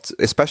involved,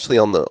 especially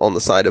on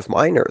the side of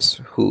miners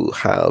who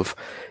have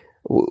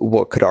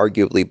what could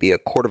arguably be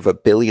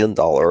 $250 million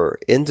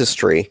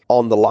industry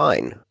on the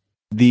line.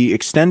 The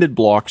extended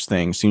blocks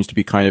thing seems to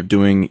be kind of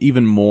doing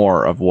even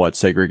more of what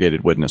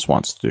segregated witness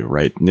wants to do,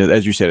 right?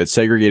 As you said, it's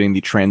segregating the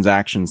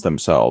transactions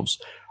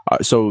themselves.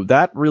 So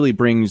that really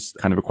brings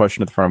kind of a question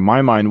to the front of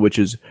my mind, which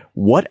is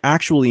what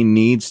actually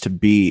needs to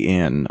be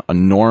in a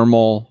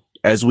normal,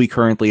 as we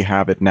currently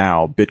have it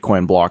now,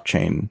 Bitcoin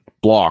blockchain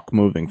block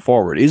moving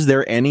forward? Is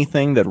there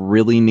anything that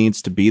really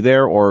needs to be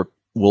there, or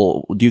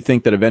do you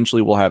think that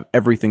eventually we'll have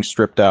everything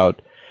stripped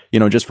out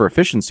just for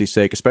efficiency's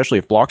sake, especially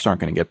if blocks aren't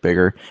going to get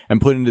bigger,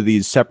 and put into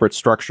these separate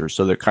structures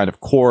so the kind of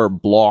core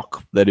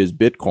block that is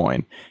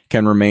Bitcoin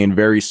can remain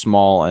very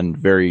small and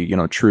very,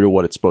 true to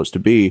what it's supposed to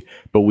be,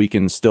 but we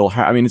can still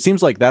have, it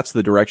seems like that's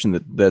the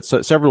direction that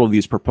several of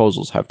these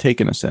proposals have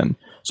taken us in.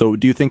 So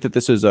do you think that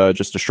this is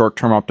just a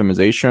short-term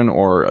optimization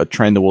or a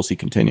trend that we'll see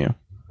continue?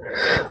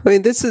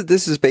 This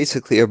is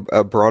basically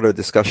a broader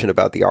discussion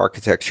about the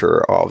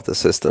architecture of the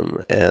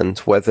system and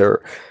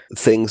whether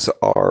things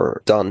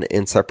are done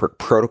in separate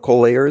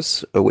protocol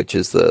layers, which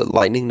is the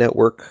Lightning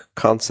Network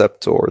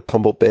concept or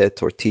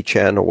Tumblebit or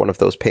T-Chan or one of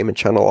those payment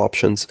channel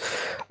options,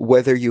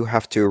 whether you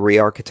have to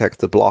re-architect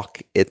the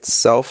block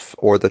itself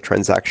or the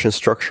transaction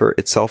structure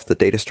itself, the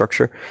data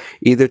structure,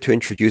 either to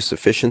introduce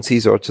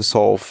efficiencies or to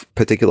solve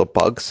particular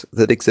bugs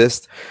that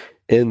exist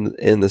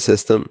in the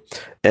system.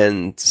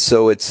 And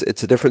so it's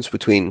a difference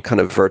between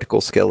kind of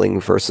vertical scaling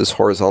versus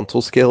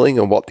horizontal scaling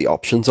and what the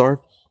options are.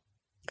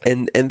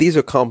 And these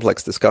are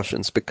complex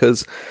discussions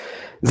because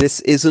this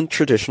isn't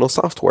traditional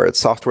software. It's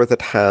software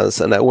that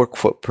has a network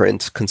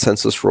footprint,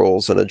 consensus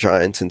rules, and a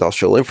giant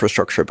industrial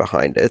infrastructure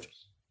behind it.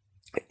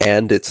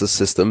 And it's a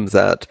system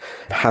that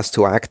has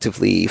to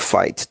actively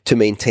fight to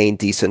maintain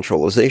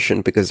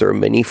decentralization because there are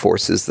many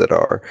forces that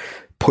are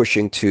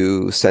pushing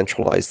to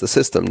centralize the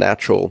system.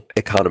 Natural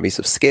economies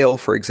of scale,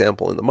 for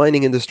example, in the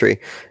mining industry,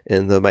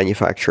 in the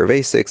manufacture of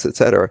ASICs,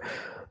 etc.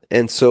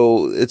 And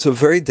so it's a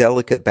very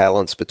delicate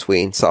balance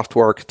between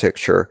software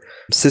architecture,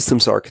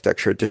 systems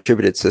architecture,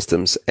 distributed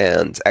systems,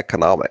 and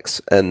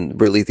economics, and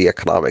really the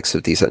economics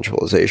of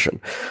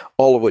decentralization,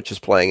 all of which is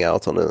playing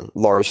out on a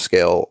large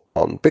scale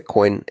on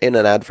Bitcoin in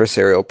an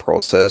adversarial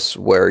process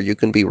where you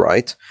can be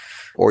right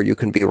or you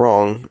can be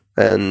wrong,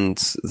 and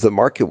the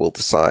market will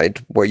decide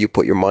where you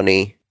put your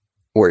money,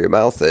 where your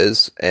mouth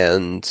is,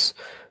 and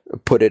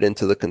put it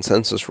into the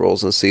consensus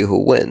rules and see who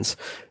wins.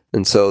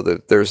 And so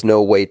there's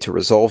no way to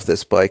resolve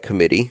this by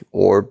committee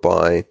or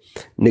by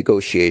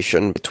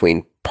negotiation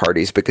between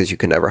parties because you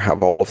can never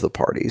have all of the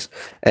parties.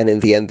 And in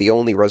the end, the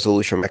only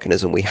resolution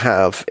mechanism we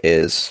have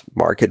is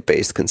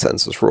market-based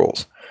consensus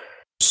rules.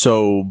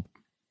 So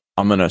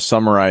I'm going to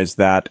summarize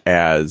that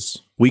as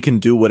we can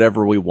do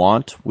whatever we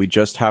want. We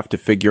just have to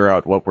figure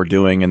out what we're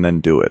doing and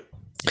then do it.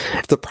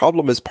 The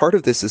problem is part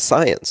of this is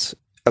science.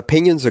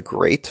 Opinions are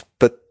great,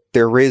 but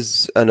there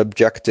is an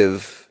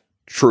objective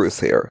truth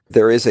here.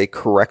 There is a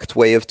correct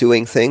way of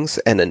doing things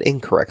and an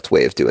incorrect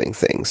way of doing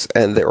things.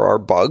 And there are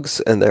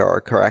bugs and there are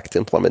correct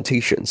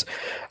implementations.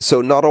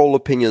 So not all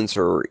opinions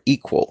are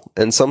equal.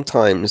 And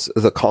sometimes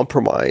the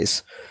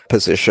compromise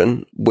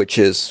position, which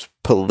is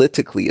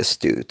politically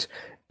astute,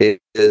 it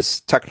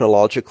is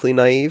technologically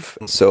naive.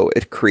 And so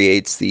it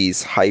creates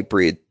these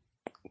hybrid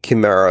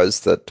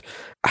chimeras that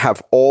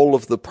have all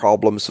of the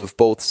problems of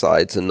both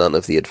sides and none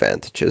of the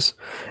advantages.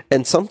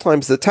 And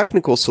sometimes the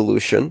technical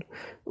solution,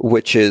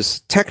 which is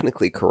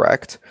technically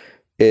correct,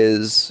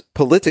 is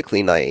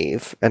politically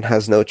naive and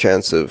has no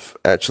chance of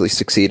actually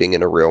succeeding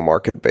in a real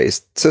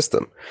market-based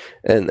system.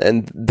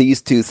 And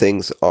these two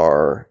things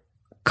are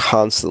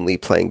constantly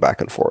playing back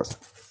and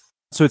forth.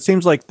 So it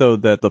seems like, though,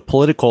 that the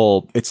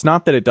political, it's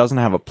not that it doesn't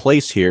have a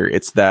place here,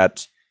 it's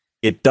that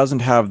it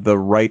doesn't have the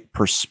right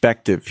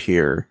perspective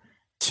here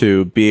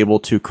to be able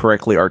to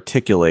correctly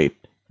articulate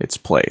its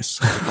place,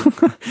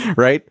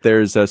 right?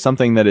 There's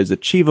something that is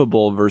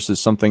achievable versus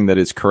something that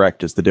is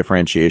correct is the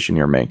differentiation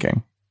you're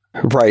making.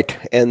 Right.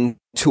 And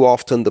too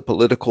often the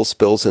political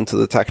spills into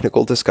the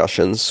technical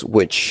discussions,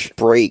 which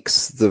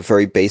breaks the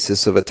very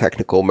basis of a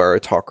technical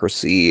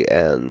meritocracy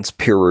and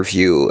peer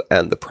review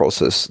and the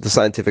process, the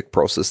scientific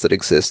process that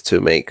exists to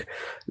make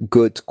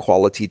good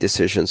quality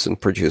decisions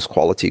and produce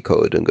quality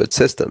code and good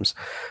systems.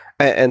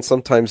 And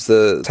sometimes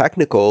the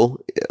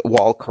technical,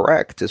 while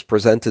correct, is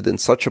presented in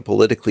such a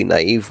politically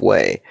naive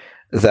way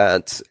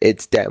that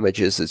it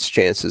damages its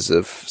chances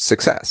of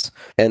success.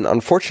 And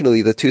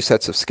unfortunately, the two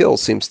sets of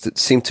skills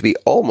seem to be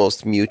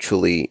almost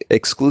mutually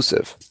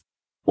exclusive.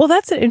 Well,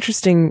 that's an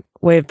interesting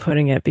way of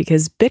putting it,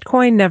 because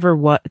Bitcoin never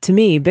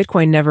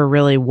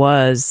really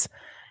was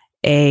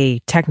a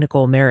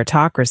technical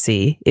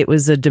meritocracy. It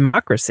was a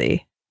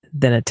democracy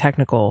than a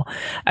technical.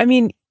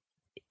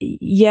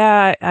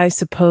 Yeah, I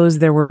suppose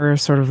there were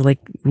sort of like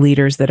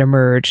leaders that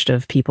emerged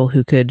of people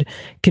who could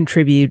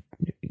contribute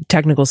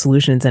technical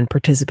solutions and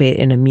participate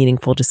in a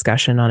meaningful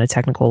discussion on a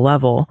technical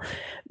level.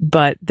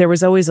 But there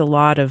was always a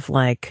lot of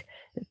like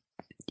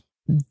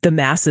the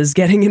masses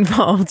getting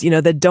involved,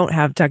 that don't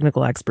have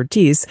technical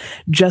expertise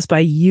just by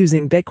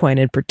using Bitcoin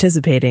and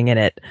participating in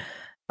it.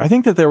 I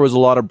think that there was a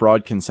lot of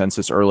broad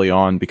consensus early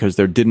on because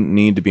there didn't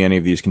need to be any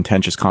of these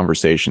contentious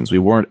conversations. We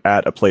weren't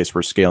at a place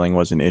where scaling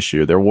was an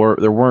issue. There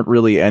weren't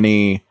really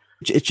any,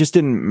 it just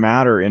didn't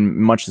matter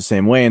in much the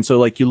same way. And so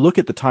like you look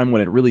at the time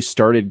when it really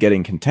started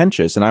getting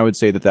contentious, and I would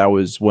say that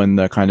was when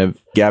the kind of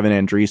Gavin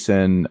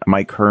Andreessen,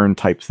 Mike Hearn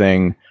type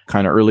thing,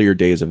 kind of earlier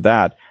days of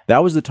that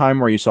was the time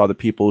where you saw the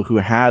people who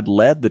had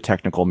led the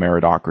technical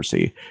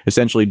meritocracy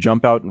essentially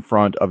jump out in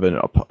front of an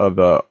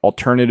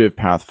alternative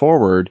path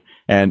forward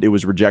and it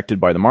was rejected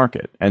by the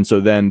market. And so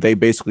then they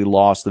basically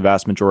lost the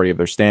vast majority of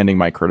their standing.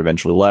 Mike Hurd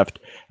eventually left.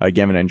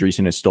 Gavin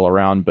Andreessen is still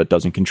around, but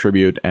doesn't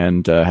contribute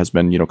and has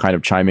been, kind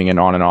of chiming in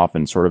on and off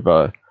in sort of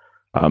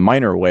a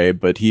minor way,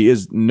 but he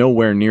is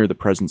nowhere near the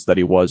presence that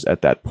he was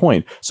at that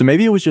point. So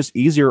maybe it was just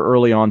easier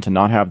early on to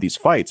not have these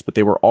fights, but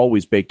they were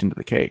always baked into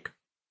the cake.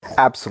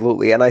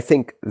 Absolutely. And I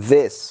think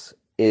this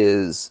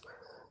is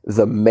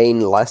the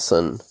main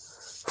lesson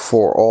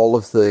for all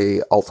of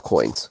the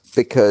altcoins,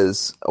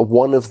 because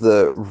one of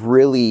the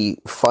really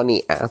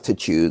funny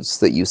attitudes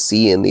that you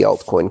see in the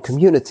altcoin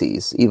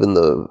communities, even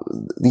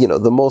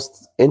the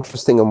most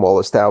interesting and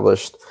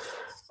well-established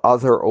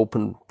other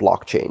open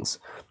blockchains,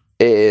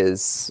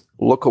 is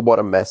look at what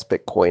a mess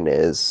Bitcoin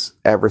is.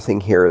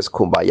 Everything here is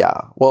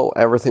kumbaya. Well,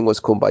 everything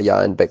was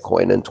kumbaya in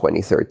Bitcoin in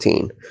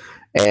 2013.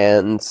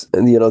 And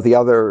the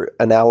other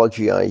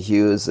analogy I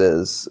use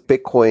is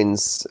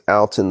Bitcoin's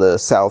out in the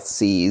South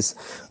Seas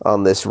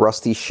on this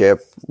rusty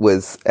ship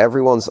with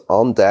everyone's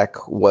on deck,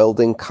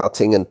 welding,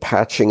 cutting, and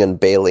patching and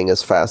bailing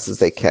as fast as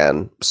they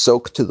can,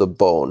 soaked to the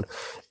bone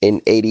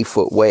in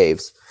 80-foot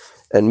waves.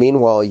 And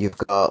meanwhile, you've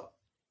got,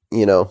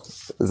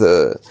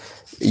 the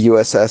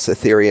USS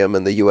Ethereum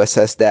and the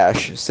USS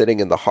Dash sitting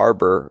in the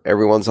harbor.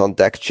 Everyone's on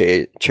deck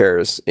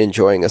chairs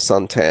enjoying a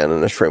suntan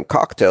and a shrimp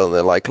cocktail. And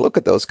they're like, look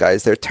at those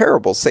guys. They're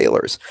terrible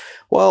sailors.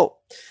 Well,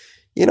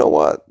 you know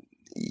what?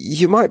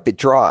 You might be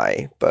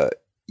dry,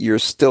 but you're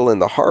still in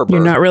the harbor.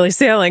 You're not really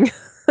sailing.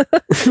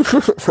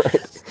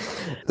 Right.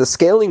 The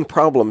scaling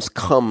problems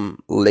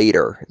come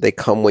later. They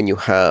come when you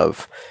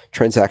have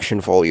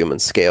transaction volume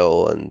and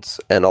scale and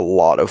a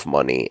lot of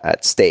money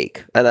at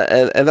stake. And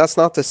that's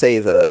not to say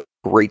the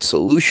great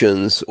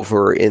solutions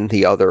over in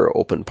the other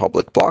open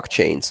public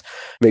blockchains.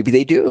 Maybe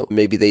they do,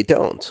 maybe they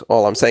don't.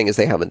 All I'm saying is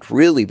they haven't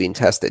really been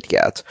tested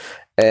yet.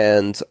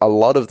 And a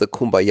lot of the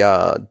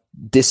kumbaya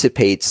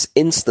dissipates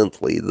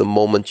instantly the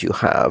moment you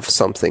have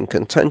something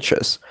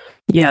contentious.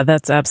 Yeah,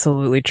 that's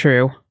absolutely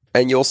true.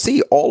 And you'll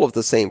see all of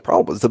the same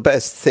problems. The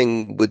best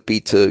thing would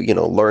be to,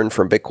 learn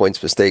from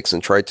Bitcoin's mistakes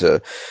and try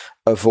to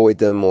avoid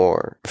them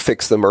or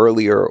fix them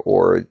earlier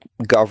or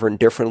govern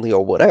differently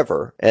or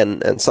whatever.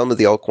 And some of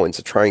the altcoins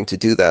are trying to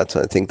do that.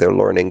 I think they're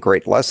learning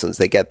great lessons.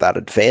 They get that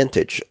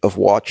advantage of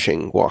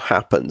watching what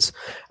happens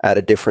at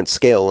a different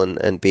scale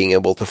and being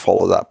able to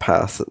follow that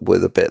path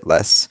with a bit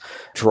less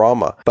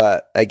drama.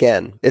 But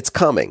again, it's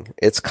coming.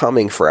 It's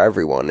coming for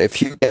everyone.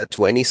 If you get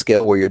to any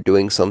scale where you're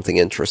doing something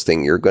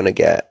interesting, you're going to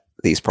get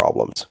these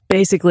problems.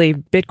 Basically,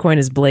 Bitcoin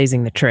is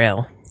blazing the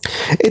trail.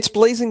 It's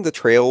blazing the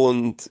trail,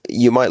 and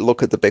you might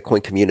look at the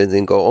Bitcoin community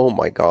and go, oh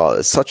my God,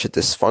 it's such a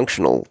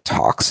dysfunctional,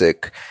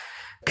 toxic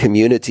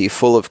community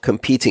full of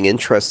competing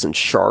interests and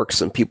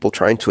sharks and people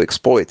trying to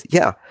exploit.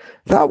 Yeah,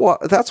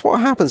 that's what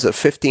happens at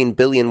 15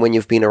 billion when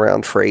you've been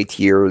around for 8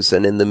 years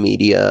and in the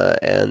media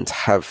and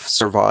have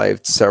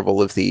survived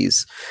several of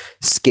these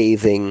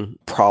scathing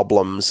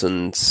problems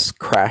and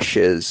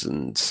crashes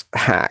and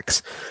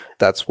hacks.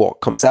 That's what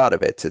comes out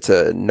of it. It's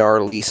a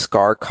gnarly,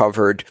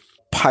 scar-covered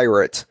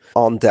pirate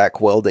on deck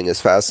welding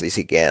as fast as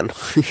he can.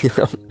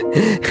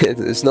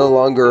 It's no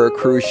longer a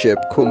cruise ship,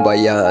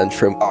 kumbaya, and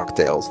shrimp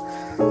cocktails.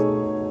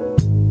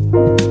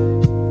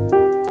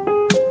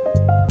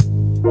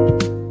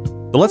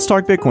 The Let's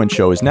Talk Bitcoin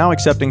show is now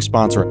accepting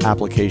sponsor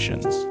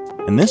applications.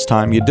 And this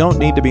time, you don't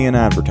need to be an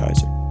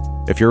advertiser.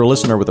 If you're a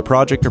listener with a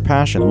project or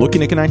passion looking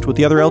to connect with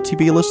the other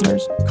LTB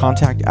listeners,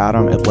 contact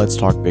Adam at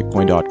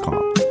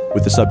letstalkbitcoin.com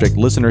with the subject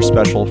Listener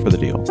Special for the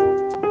deal.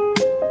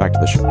 Back to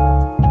the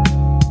show.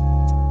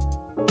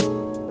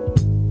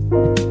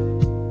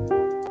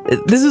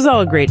 This was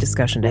all a great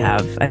discussion to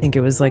have. I think it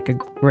was like a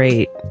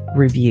great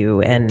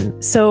review.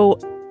 And so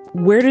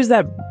where does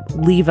that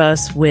leave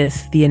us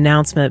with the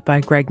announcement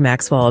by Greg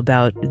Maxwell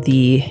about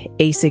the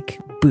ASIC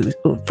boost?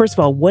 First of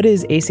all, what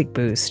is ASIC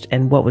Boost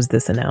and what was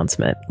this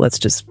announcement? Let's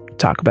just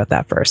talk about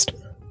that first.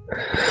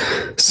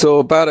 So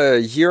about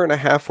a year and a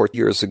half or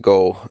years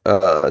ago,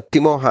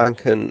 Timo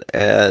Hanken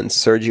and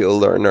Sergio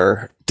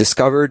Lerner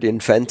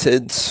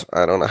invented,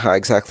 I don't know how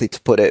exactly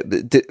to put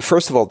it,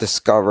 first of all,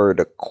 discovered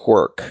a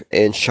quirk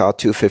in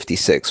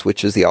SHA-256,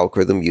 which is the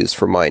algorithm used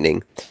for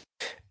mining,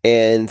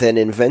 and then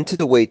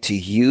invented a way to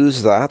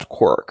use that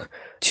quirk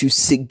to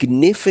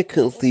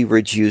significantly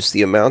reduce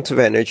the amount of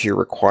energy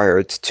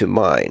required to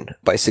mine.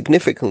 By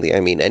significantly, I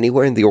mean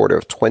anywhere in the order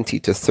of 20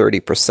 to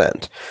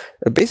 30%.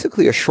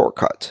 Basically a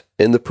shortcut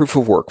in the proof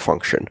of work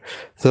function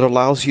that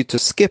allows you to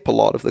skip a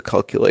lot of the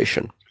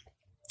calculation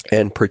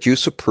and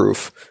produce a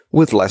proof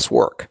with less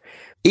work.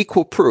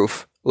 Equal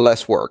proof,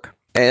 less work.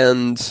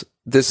 And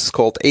this is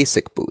called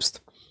ASICBOOST.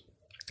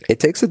 It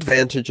takes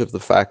advantage of the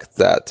fact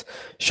that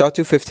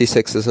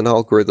SHA-256 as an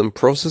algorithm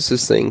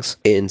processes things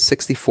in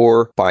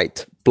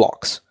 64-byte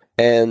blocks.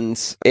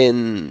 And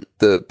in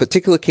the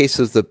particular case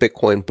of the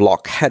Bitcoin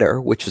block header,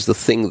 which is the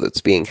thing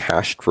that's being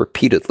hashed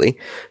repeatedly,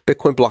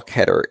 Bitcoin block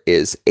header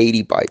is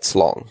 80 bytes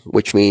long,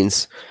 which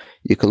means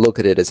you can look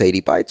at it as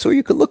 80 bytes, or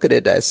you can look at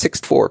it as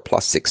 64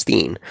 plus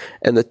 16.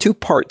 And the two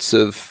parts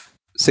of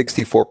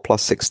 64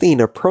 plus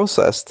 16 are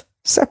processed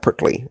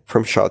separately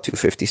from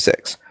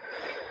SHA-256.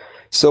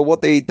 So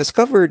what they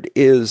discovered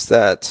is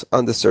that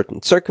under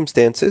certain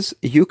circumstances,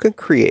 you can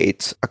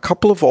create a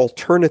couple of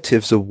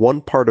alternatives of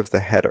one part of the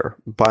header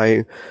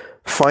by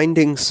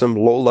finding some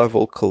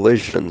low-level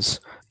collisions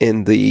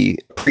in the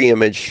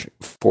pre-image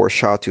for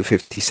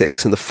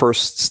SHA-256, in the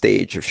first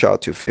stage of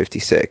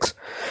SHA-256.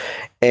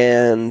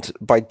 And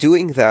by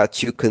doing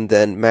that, you can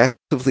then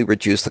massively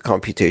reduce the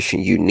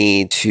computation you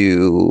need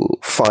to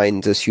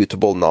find a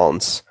suitable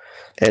nonce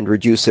and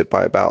reduce it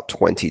by about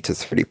 20 to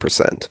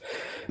 30%.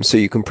 So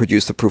you can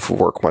produce the proof of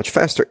work much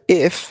faster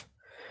if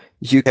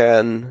you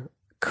can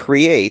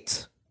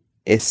create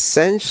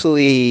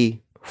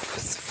essentially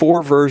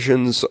 4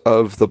 versions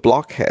of the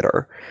block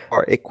header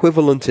are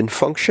equivalent in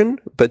function,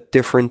 but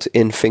different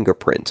in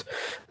fingerprint,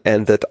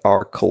 and that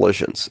are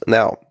collisions.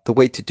 Now, the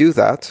way to do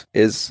that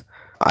is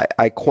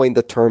I coined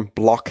the term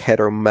block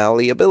header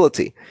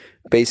malleability.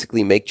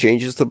 Basically make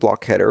changes to the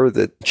block header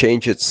that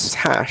change its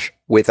hash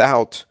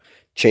without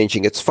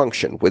changing its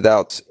function,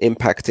 without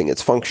impacting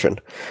its function.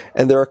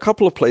 And there are a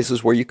couple of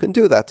places where you can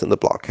do that in the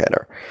block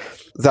header.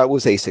 That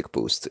was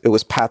ASICBOOST. It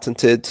was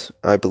patented,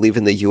 I believe,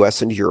 in the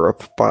US and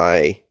Europe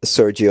by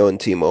Sergio and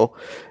Timo.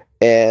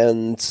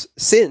 And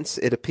since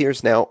it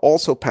appears now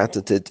also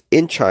patented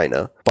in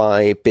China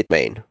by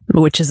Bitmain.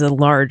 Which is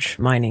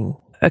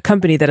a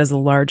company that has a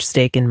large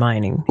stake in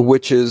mining.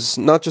 Which is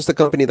not just a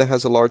company that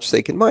has a large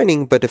stake in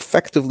mining, but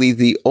effectively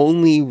the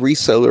only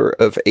reseller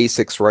of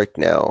ASICs right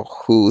now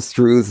who,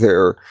 through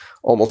their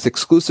almost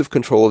exclusive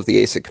control of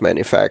the ASIC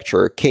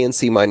manufacturer,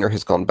 KNC Miner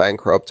has gone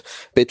bankrupt.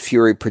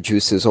 Bitfury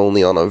produces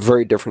only on a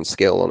very different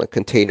scale, on a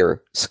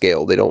container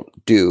scale. They don't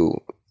do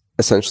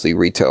essentially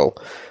retail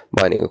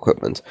mining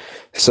equipment.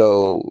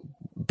 So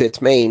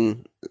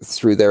Bitmain,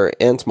 through their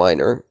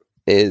Antminer,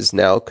 is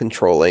now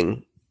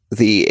controlling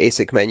the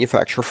ASIC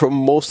manufacturer for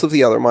most of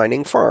the other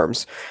mining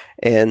farms.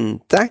 And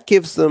that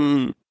gives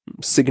them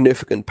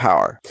significant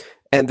power.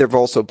 And they've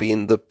also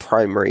been the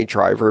primary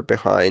driver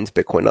behind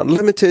Bitcoin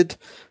Unlimited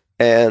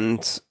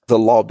and the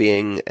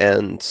lobbying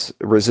and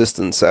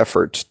resistance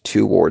effort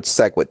towards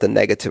SegWit, the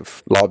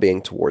negative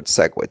lobbying towards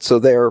SegWit. So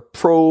they're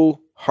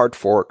pro hard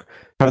fork.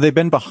 Have they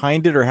been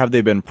behind it or have they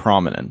been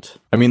prominent?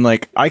 I mean,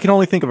 like, I can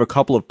only think of a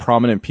couple of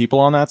prominent people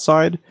on that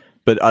side.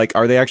 But like,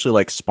 are they actually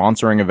like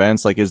sponsoring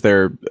events? Like, is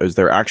there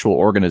actual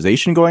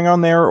organization going on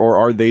there, or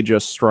are they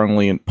just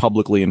strongly and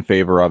publicly in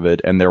favor of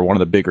it, and they're one of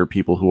the bigger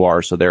people who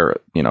are, so they're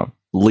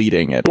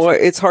leading it? Well,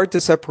 it's hard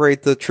to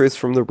separate the truth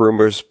from the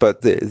rumors,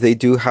 but they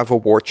do have a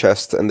war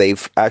chest, and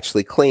they've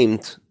actually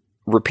claimed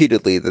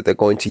repeatedly that they're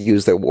going to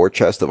use their war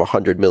chest of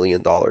 $100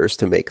 million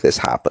to make this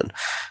happen,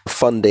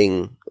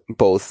 funding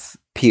both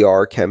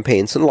PR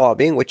campaigns and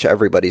lobbying, which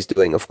everybody's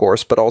doing, of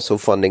course, but also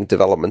funding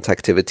development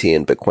activity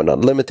in Bitcoin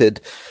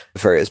Unlimited,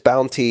 various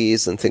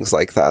bounties and things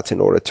like that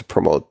in order to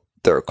promote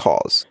their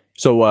cause.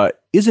 So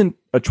isn't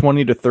a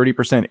 20 to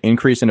 30%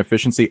 increase in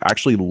efficiency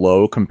actually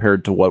low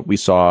compared to what we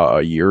saw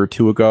a year or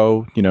two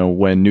ago,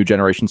 when new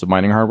generations of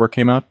mining hardware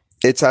came out?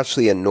 It's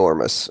actually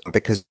enormous,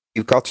 because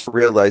you've got to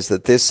realize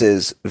that this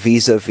is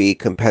vis-a-vis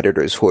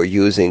competitors who are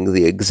using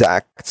the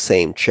exact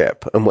same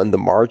chip. And when the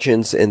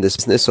margins in this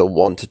business are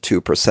 1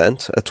 to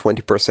 2%, a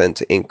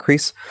 20%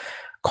 increase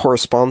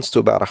corresponds to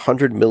about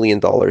 $100 million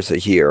a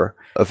year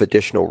of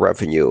additional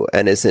revenue,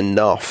 and is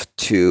enough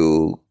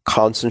to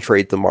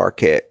concentrate the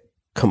market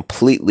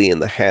completely in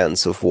the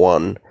hands of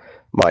one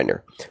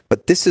miner.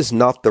 But this is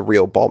not the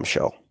real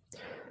bombshell.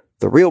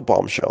 The real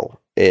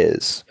bombshell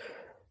is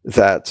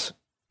that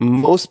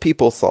most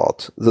people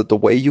thought that the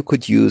way you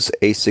could use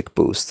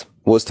ASICBOOST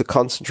was to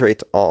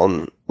concentrate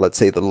on, let's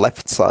say, the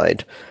left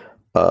side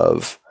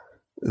of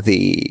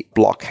the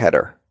block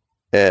header.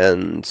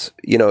 And,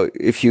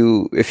 if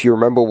you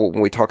remember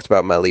when we talked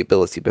about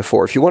malleability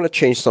before, if you want to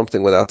change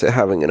something without it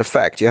having an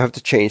effect, you have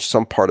to change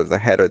some part of the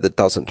header that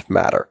doesn't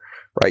matter,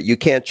 right? You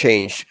can't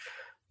change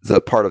the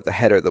part of the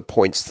header that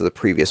points to the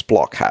previous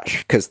block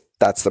hash, because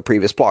that's the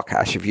previous block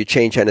hash. If you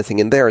change anything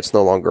in there, it's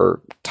no longer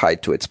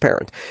tied to its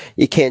parent.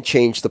 You can't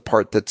change the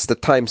part that's the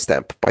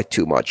timestamp by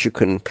too much. You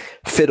can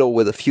fiddle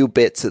with a few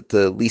bits at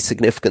the least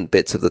significant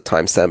bits of the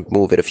timestamp,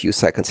 move it a few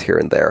seconds here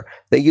and there.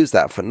 They use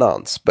that for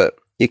nonce, but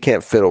you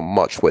can't fiddle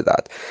much with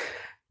that.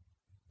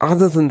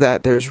 Other than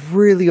that, there's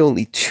really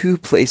only 2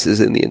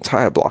 places in the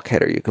entire block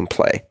header you can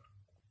play.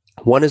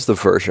 One is the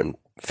version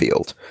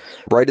field.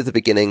 Right at the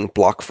beginning,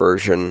 block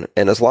version,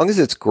 and as long as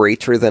it's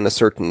greater than a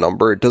certain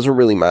number, it doesn't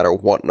really matter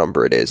what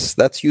number it is.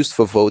 That's used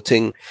for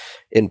voting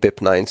in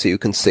BIP9, so you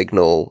can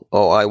signal,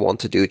 I want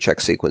to do check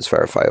sequence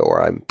verify,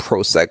 or I'm pro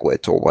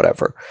SegWit, or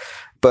whatever.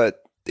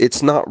 But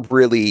it's not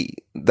really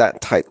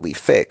that tightly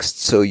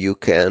fixed, so you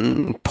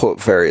can put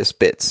various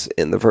bits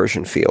in the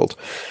version field.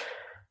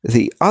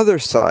 The other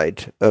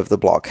side of the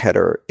block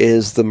header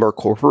is the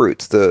Merkle root,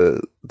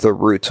 the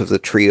root of the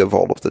tree of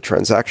all of the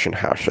transaction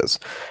hashes.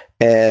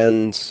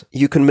 And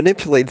you can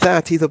manipulate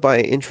that either by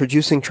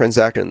introducing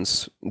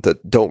transactions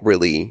that don't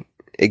really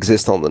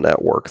exist on the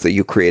network, that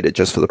you created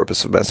just for the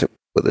purpose of messing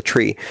with a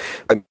tree,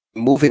 by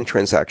moving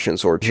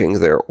transactions or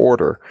changing their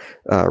order,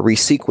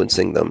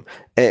 resequencing them,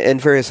 and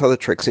various other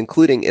tricks,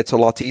 including it's a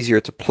lot easier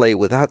to play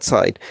with that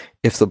side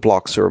if the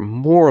blocks are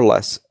more or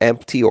less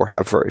empty or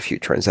have very few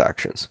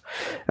transactions.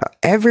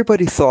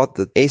 Everybody thought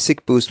that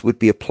ASICBOOST would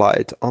be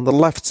applied on the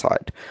left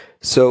side.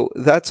 So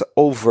that's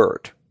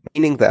overt,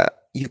 meaning that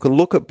you can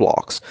look at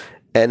blocks,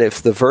 and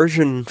if the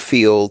version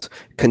field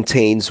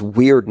contains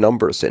weird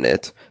numbers in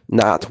it,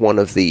 not one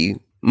of the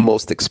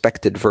most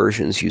expected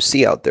versions you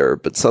see out there,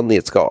 but suddenly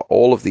it's got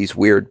all of these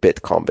weird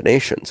bit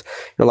combinations.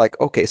 You're like,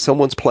 okay,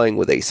 someone's playing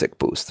with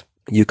ASICBOOST.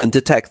 You can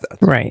detect that.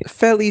 Right.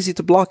 Fairly easy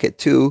to block it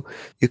too.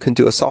 You can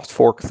do a soft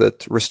fork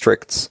that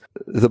restricts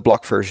the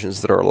block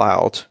versions that are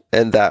allowed,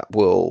 and that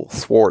will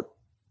thwart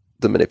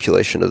the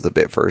manipulation of the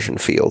bit version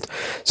field.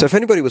 So if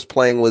anybody was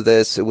playing with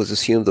this, it was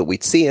assumed that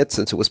we'd see it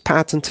since it was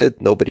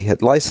patented. Nobody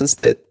had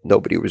licensed it.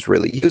 Nobody was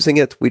really using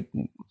it.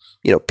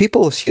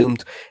 People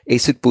assumed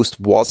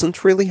ASICBOOST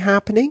wasn't really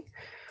happening.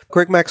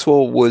 Greg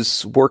Maxwell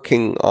was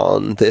working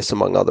on this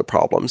among other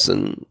problems,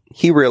 and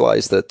he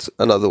realized that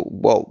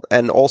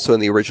and also in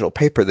the original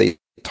paper, they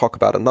talk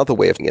about another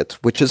way of doing it,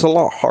 which is a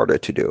lot harder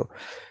to do,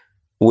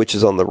 which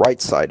is on the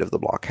right side of the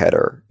block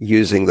header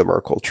using the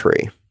Merkle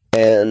tree.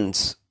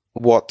 And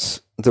what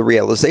the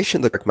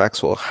realization that Greg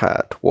Maxwell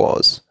had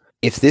was,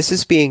 if this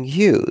is being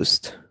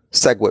used,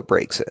 SegWit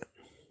breaks it.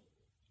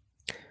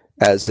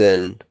 As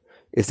in,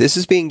 if this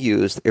is being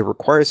used, it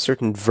requires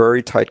certain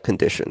very tight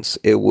conditions.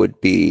 It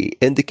would be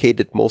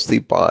indicated mostly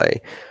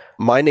by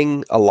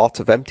mining a lot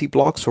of empty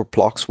blocks or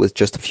blocks with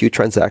just a few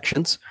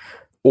transactions,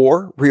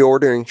 or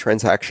reordering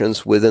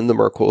transactions within the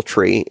Merkle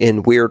tree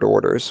in weird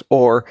orders,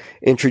 or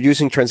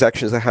introducing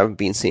transactions that haven't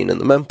been seen in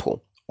the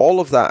mempool. All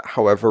of that,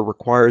 however,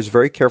 requires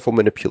very careful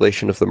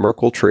manipulation of the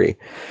Merkle tree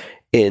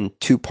in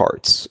two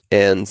parts.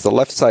 And the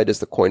left side is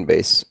the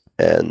Coinbase,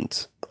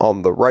 and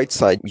on the right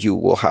side, you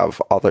will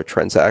have other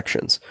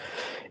transactions.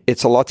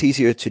 It's a lot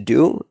easier to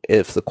do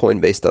if the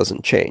Coinbase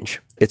doesn't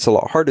change. It's a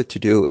lot harder to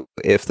do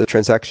if the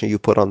transaction you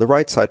put on the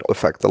right side will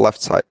affect the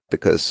left side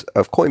because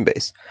of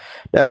Coinbase.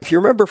 Now, if you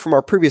remember from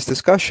our previous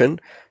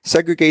discussion,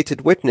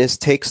 segregated witness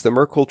takes the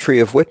Merkle tree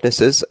of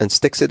witnesses and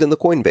sticks it in the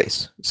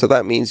Coinbase. So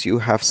that means you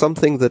have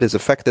something that is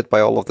affected by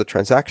all of the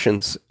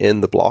transactions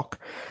in the block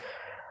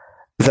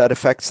that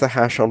affects the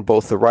hash on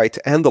both the right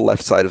and the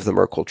left side of the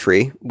Merkle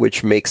tree,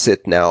 which makes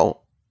it now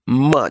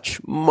much,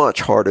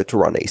 much harder to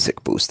run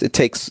ASICBOOST. It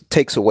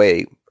takes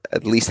away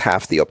at least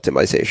half the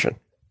optimization.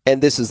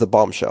 And this is the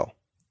bombshell.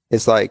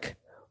 It's like,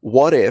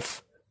 what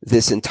if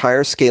this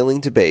entire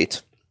scaling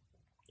debate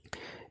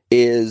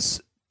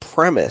is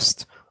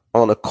premised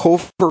on a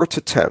covert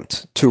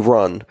attempt to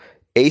run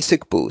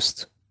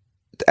ASICBOOST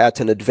at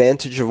an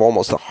advantage of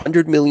almost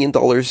 $100 million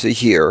a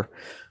year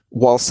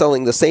while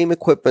selling the same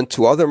equipment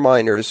to other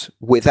miners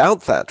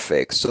without that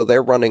fix, so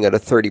they're running at a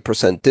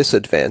 30%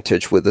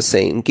 disadvantage with the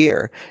same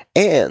gear.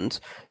 And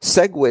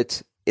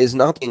SegWit is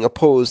not being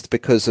opposed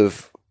because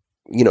of,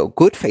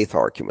 good faith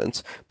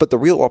arguments, but the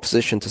real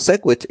opposition to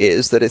SegWit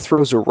is that it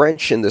throws a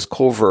wrench in this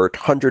covert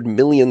 $100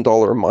 million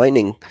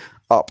mining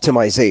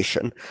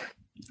optimization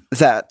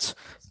that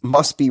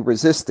must be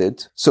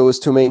resisted so as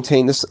to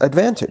maintain this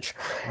advantage.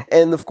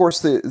 And of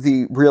course,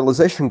 the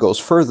realization goes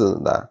further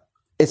than that.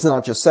 It's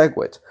not just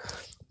SegWit.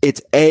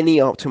 It's any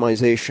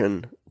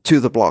optimization to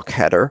the block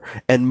header,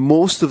 and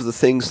most of the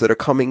things that are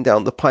coming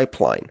down the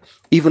pipeline,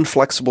 even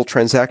flexible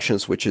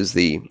transactions, which is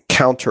the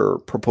counter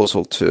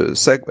proposal to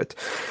SegWit.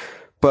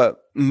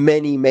 But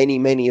many, many,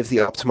 many of the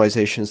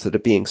optimizations that are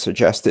being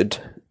suggested,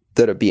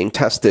 that are being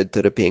tested,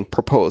 that are being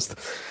proposed,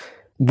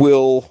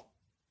 will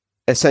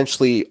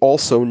essentially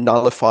also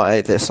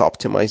nullify this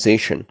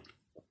optimization.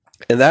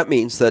 And that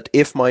means that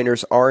if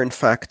miners are in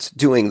fact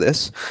doing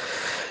this,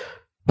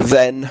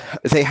 then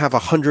they have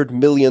 $100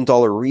 million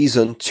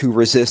reason to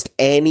resist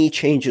any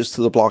changes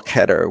to the block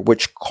header,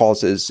 which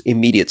causes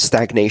immediate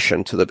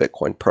stagnation to the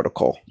Bitcoin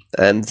protocol.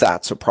 And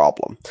that's a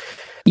problem.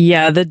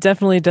 Yeah, that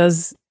definitely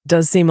does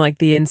seem like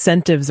the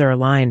incentives are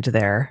aligned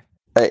there.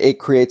 It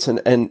creates an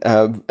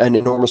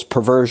enormous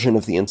perversion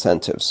of the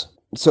incentives.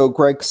 So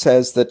Greg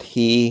says that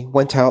he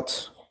went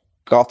out,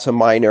 got a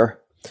miner,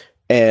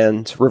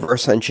 and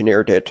reverse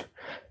engineered it,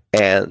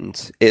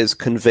 and is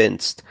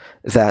convinced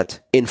that,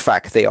 in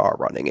fact, they are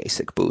running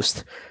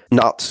ASICBOOST,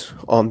 not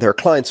on their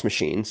clients'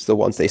 machines, the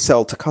ones they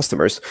sell to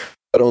customers,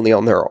 but only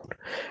on their own.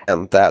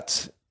 And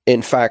that,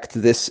 in fact,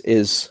 this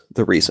is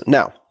the reason.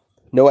 Now,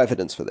 no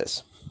evidence for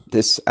this.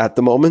 This, at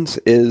the moment,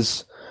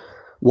 is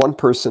one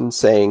person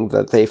saying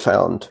that they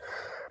found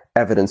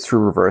evidence through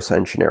reverse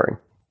engineering.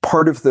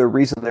 Part of the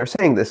reason they're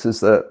saying this is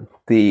that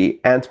the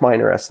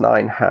Antminer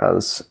S9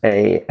 has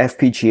a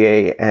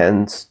FPGA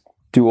and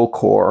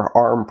dual-core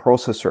ARM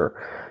processor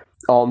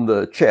on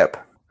the chip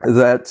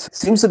that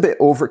seems a bit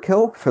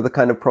overkill for the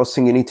kind of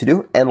processing you need to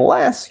do,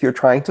 unless you're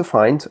trying to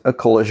find a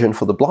collision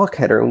for the block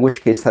header, in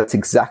which case that's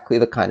exactly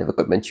the kind of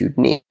equipment you'd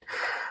need.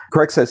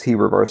 Greg says he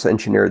reverse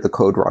engineered the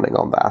code running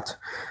on that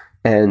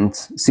and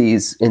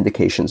sees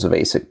indications of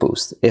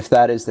ASICBOOST. If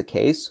that is the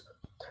case,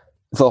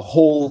 the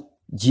whole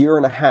year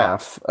and a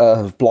half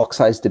of block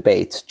size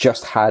debate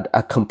just had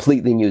a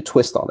completely new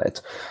twist on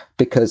it.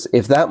 Because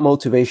if that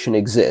motivation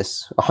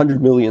exists,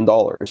 $100 million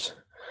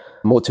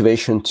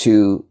motivation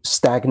to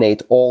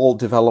stagnate all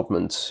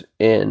development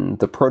in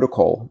the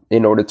protocol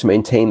in order to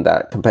maintain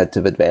that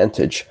competitive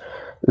advantage,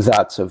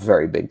 that's a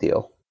very big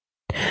deal.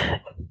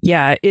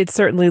 Yeah, it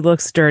certainly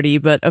looks dirty,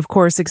 but of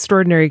course,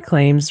 extraordinary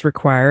claims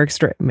require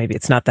maybe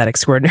it's not that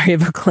extraordinary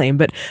of a claim,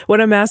 but what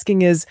I'm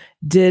asking is,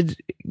 did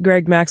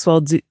Greg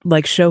Maxwell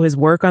show his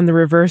work on the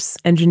reverse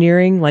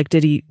engineering?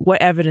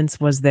 What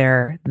evidence was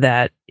there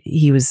that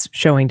he was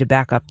showing to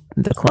back up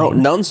the claim? Oh,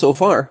 none so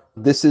far.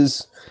 This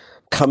is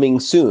coming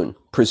soon,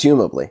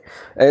 presumably.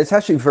 And it's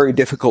actually very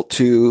difficult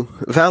to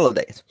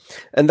validate.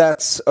 And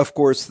that's, of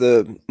course,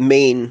 the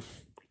main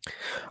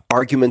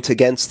argument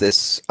against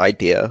this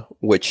idea,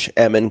 which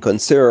Emin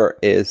Gunser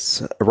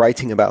is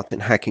writing about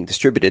in Hacking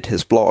Distributed,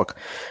 his blog.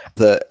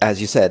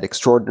 As you said,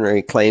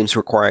 extraordinary claims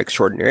require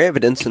extraordinary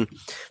evidence, and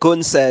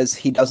Gun says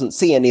he doesn't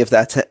see any of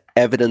that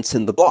evidence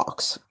in the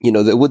blocks.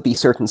 There would be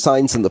certain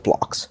signs in the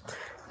blocks.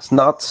 It's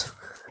not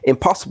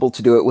impossible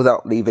to do it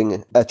without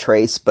leaving a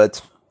trace,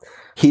 but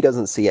he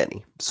doesn't see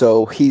any.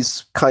 So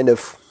he's kind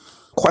of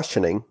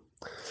questioning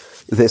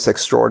this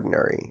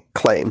extraordinary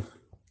claim.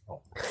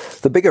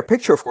 The bigger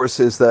picture, of course,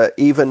 is that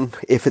even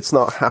if it's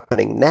not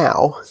happening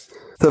now,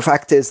 the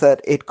fact is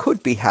that it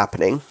could be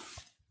happening,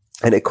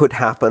 and it could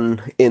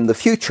happen in the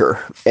future.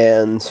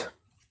 And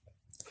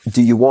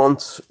do you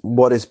want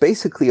what is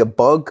basically a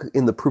bug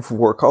in the proof of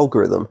work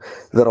algorithm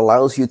that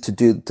allows you to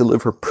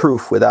deliver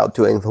proof without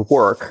doing the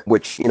work,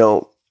 which,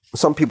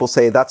 some people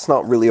say that's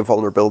not really a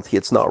vulnerability,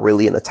 it's not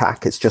really an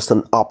attack, it's just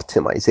an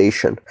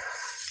optimization.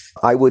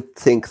 I would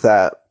think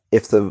that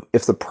if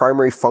the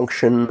primary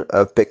function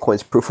of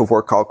Bitcoin's proof of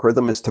work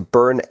algorithm is to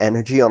burn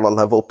energy on a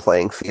level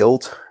playing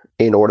field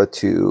in order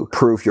to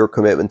prove your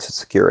commitment to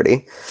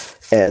security,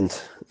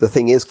 and the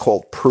thing is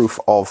called proof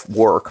of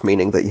work,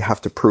 meaning that you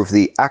have to prove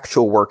the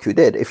actual work you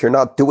did. If you're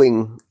not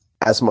doing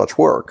as much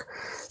work,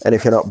 and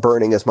if you're not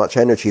burning as much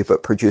energy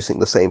but producing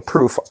the same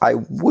proof, I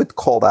would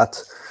call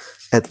that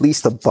at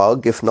least a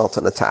bug, if not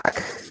an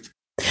attack.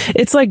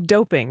 It's like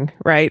doping,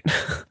 right?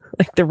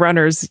 Like the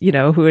runners,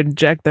 who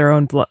inject their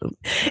own blood.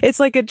 It's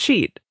like a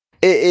cheat.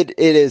 It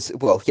is,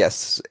 well,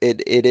 yes,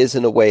 it is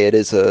in a way, it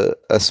is a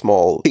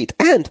small cheat.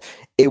 And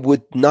it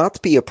would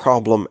not be a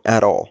problem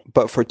at all,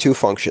 but for two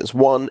functions.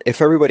 One,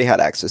 if everybody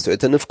had access to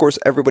it, and of course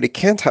everybody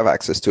can't have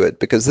access to it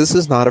because this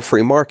is not a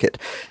free market.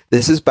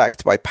 This is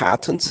backed by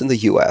patents in the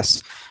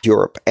US,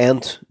 Europe,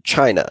 and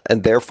China,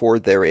 and therefore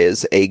there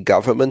is a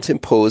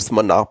government-imposed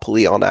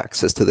monopoly on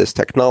access to this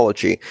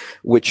technology,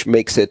 which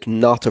makes it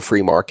not a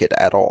free market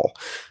at all.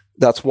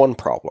 That's one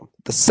problem.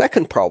 The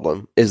second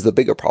problem is the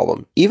bigger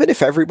problem. Even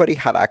if everybody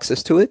had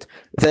access to it,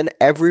 then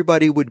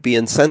everybody would be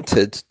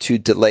incented to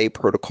delay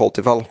protocol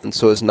development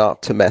so as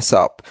not to mess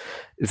up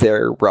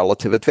their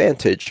relative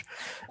advantage.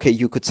 Okay,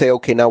 you could say,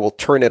 okay, now we'll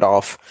turn it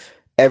off.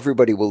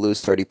 Everybody will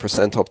lose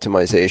 30%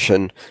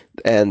 optimization,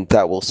 and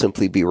that will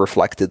simply be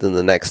reflected in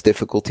the next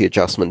difficulty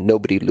adjustment.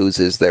 Nobody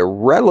loses their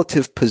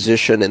relative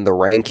position in the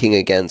ranking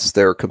against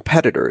their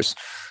competitors,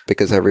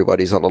 because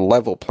everybody's on a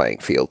level playing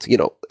field.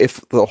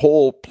 If the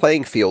whole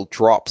playing field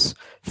drops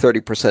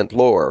 30%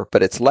 lower,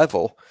 but it's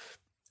level,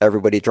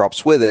 everybody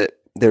drops with it,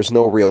 there's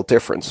no real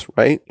difference,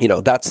 right?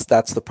 That's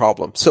the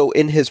problem. So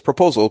in his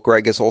proposal,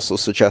 Greg is also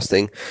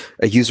suggesting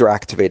a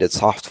user-activated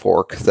soft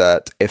fork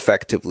that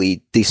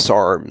effectively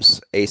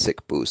disarms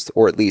ASICBoost,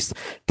 or at least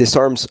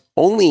disarms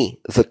only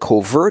the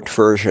covert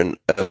version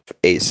of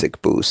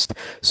ASICBoost,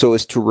 so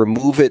as to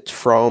remove it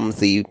from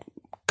the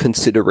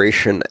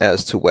consideration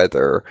as to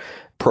whether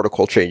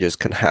protocol changes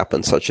can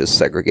happen, such as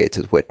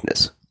segregated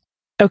witness.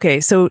 Okay,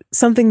 so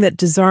something that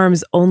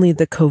disarms only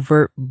the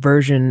covert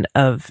version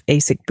of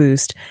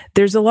ASICBoost,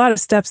 there's a lot of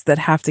steps that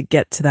have to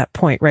get to that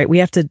point, right? We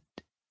have to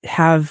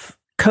have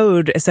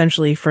code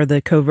essentially for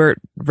the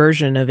covert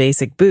version of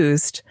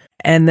ASICBoost,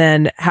 and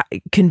then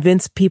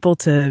convince people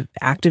to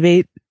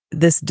activate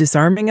this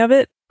disarming of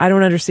it. I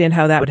don't understand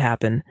how that would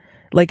happen.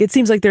 It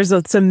seems like there's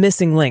some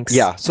missing links.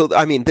 Yeah, so,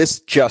 this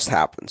just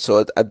happened.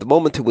 So at the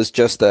moment, it was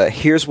just,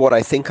 here's what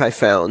I think I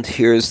found,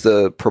 here's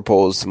the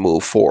proposed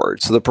move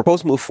forward. So the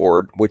proposed move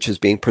forward, which is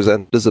being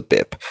presented as a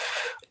BIP,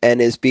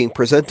 and is being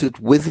presented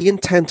with the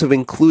intent of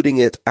including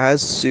it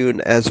as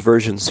soon as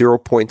version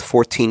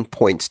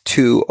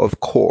 0.14.2 of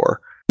Core.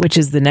 Which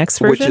is the next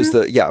version? Which is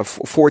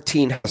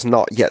 14 has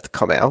not yet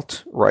come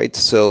out, right?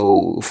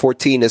 So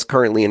 14 is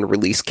currently in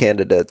release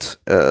candidate,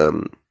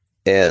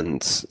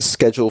 and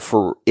scheduled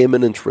for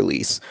imminent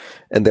release,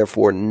 and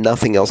therefore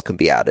nothing else can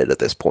be added at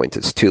this point.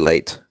 It's too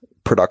late.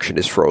 Production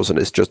is frozen.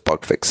 It's just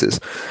bug fixes.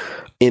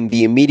 In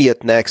the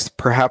immediate next,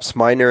 perhaps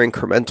minor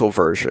incremental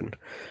version,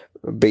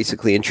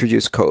 basically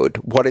introduce code.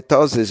 What it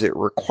does is it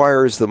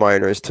requires the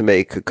miners to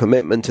make a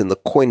commitment in the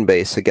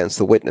Coinbase against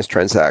the witness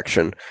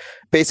transaction.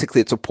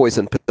 Basically, it's a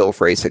poison pill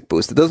for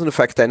ASICBoost. It doesn't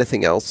affect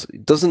anything else.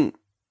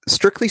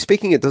 Strictly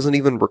speaking, it doesn't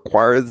even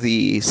require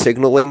the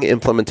signaling,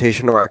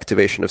 implementation, or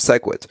activation of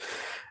SegWit.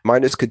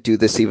 Miners could do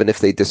this even if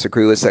they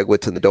disagree with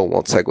SegWit and they don't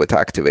want SegWit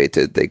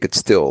activated. They could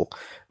still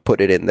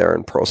put it in there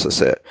and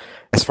process it,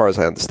 as far as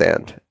I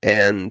understand.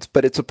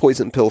 But it's a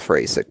poison pill for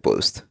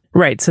ASICBOOST.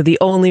 Right. So the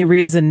only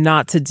reason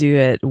not to do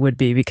it would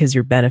be because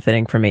you're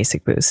benefiting from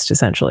ASICBOOST,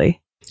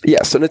 essentially.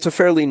 Yes, and it's a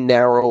fairly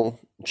narrow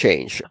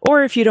change.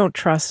 Or if you don't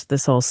trust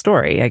this whole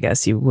story, I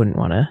guess you wouldn't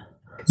want to.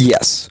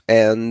 Yes,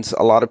 and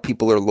a lot of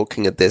people are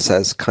looking at this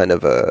as kind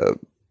of a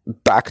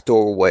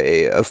backdoor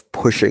way of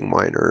pushing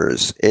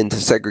miners into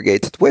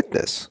segregated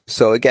witness.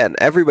 So again,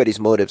 everybody's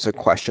motives are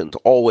questioned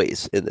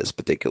always in this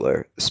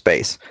particular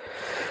space.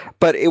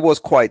 But it was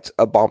quite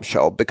a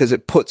bombshell because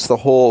it puts the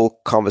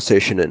whole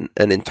conversation in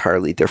an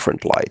entirely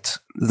different light.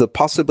 The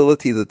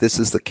possibility that this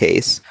is the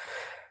case,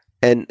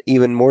 and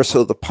even more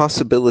so the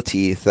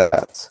possibility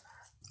that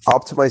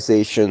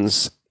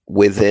optimizations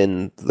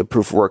within the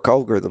proof of work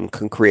algorithm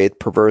can create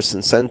perverse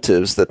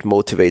incentives that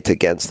motivate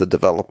against the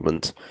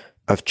development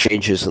of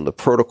changes in the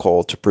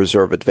protocol to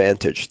preserve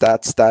advantage.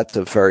 That's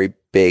a very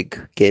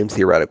big game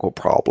theoretical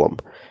problem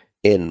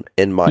in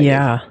mining.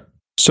 Yeah.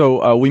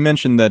 So we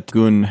mentioned that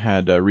Gun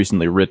had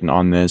recently written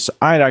on this.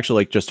 I'd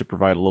actually like just to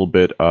provide a little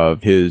bit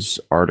of his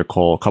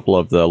article, a couple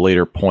of the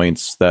later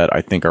points that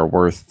I think are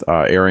worth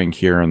airing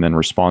here and then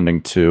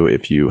responding to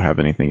if you have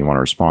anything you want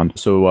to respond.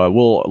 So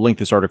we'll link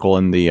this article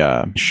in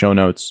the show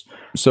notes.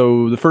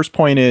 So the first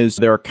point is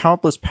there are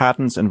countless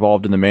patents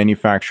involved in the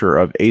manufacture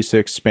of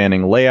ASICs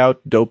spanning layout,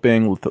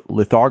 doping,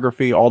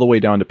 lithography, all the way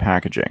down to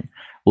packaging.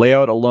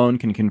 Layout alone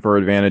can confer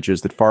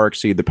advantages that far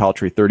exceed the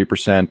paltry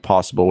 30%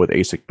 possible with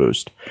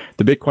ASICBOOST.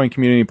 The Bitcoin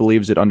community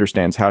believes it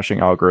understands hashing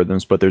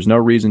algorithms, but there's no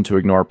reason to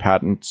ignore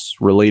patents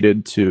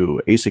related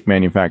to ASIC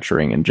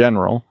manufacturing in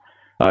general.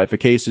 If a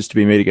case is to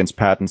be made against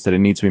patents, that it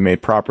needs to be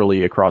made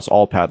properly across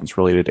all patents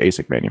related to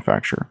ASIC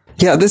manufacture.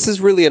 Yeah, this is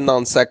really a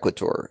non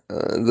sequitur.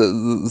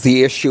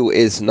 The issue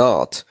is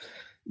not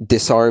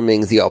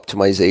disarming the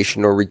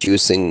optimization or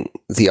reducing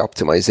the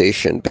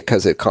optimization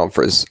because it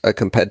confers a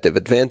competitive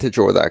advantage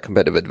or that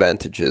competitive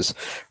advantage is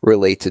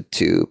related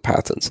to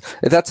patents.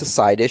 That's a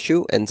side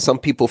issue, and some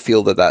people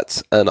feel that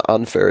that's an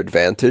unfair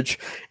advantage.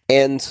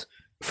 And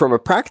from a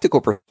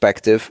practical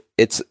perspective,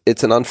 it's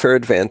an unfair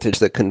advantage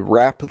that can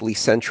rapidly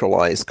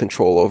centralize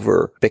control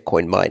over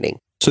Bitcoin mining.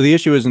 So the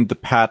issue isn't the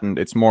patent,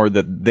 it's more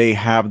that they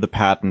have the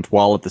patent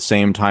while at the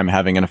same time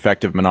having an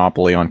effective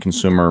monopoly on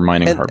consumer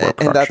mining hardware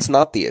production. And that's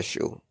not the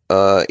issue.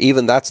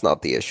 Even that's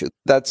not the issue.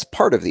 That's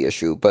part of the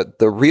issue, but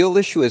the real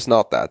issue is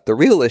not that. The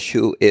real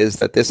issue is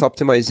that this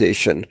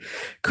optimization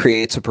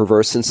creates a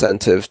perverse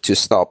incentive to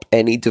stop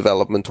any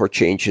development or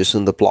changes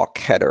in the block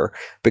header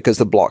because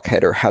the block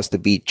header has to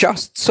be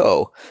just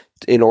so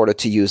in order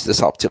to use this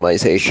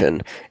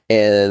optimization,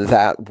 and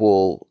that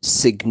will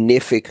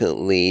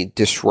significantly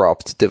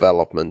disrupt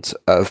development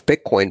of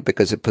Bitcoin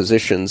because it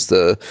positions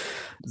the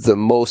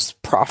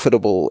most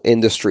profitable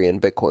industry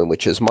in Bitcoin,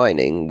 which is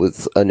mining,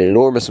 with an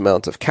enormous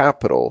amount of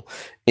capital,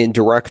 in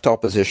direct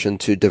opposition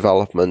to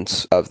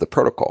development of the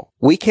protocol.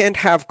 We can't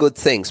have good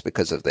things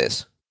because of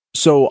this.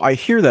 So I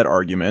hear that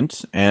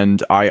argument,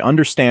 and I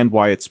understand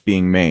why it's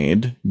being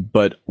made,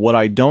 but what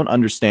I don't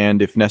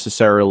understand if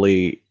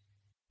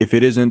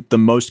it isn't the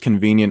most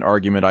convenient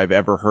argument I've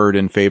ever heard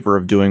in favor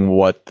of doing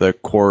what the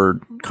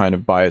core kind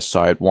of bias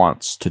side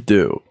wants to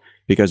do,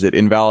 because it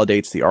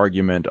invalidates the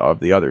argument of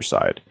the other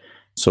side.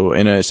 So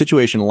in a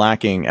situation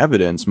lacking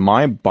evidence,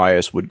 my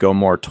bias would go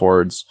more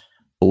towards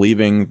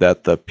believing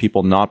that the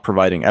people not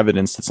providing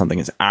evidence that something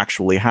is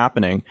actually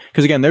happening.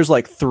 Because again, there's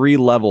like 3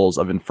 levels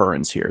of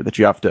inference here that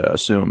you have to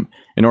assume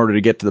in order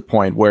to get to the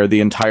point where the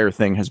entire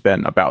thing has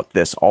been about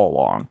this all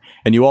along.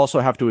 And you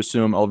also have to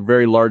assume a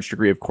very large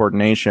degree of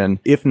coordination,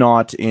 if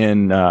not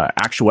in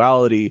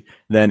actuality,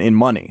 then in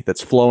money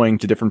that's flowing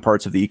to different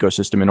parts of the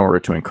ecosystem in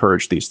order to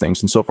encourage these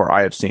things. And so far,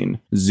 I have seen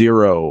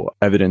 0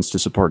 evidence to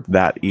support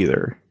that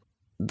either.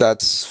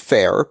 That's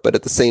fair, but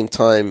at the same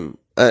time,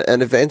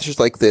 an advantage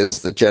like this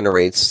that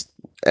generates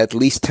at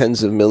least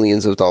tens of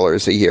millions of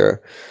dollars a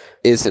year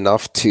is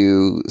enough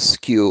to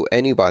skew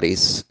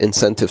anybody's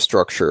incentive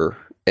structure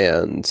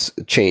and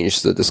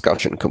change the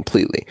discussion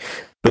completely.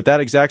 But that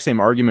exact same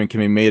argument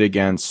can be made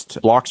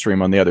against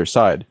Blockstream on the other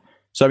side.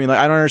 So, I mean,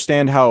 I don't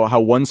understand how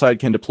one side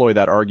can deploy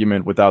that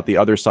argument without the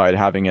other side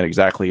having it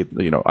exactly,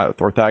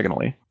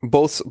 orthogonally.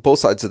 Both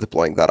sides are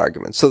deploying that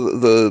argument.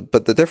 So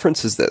but the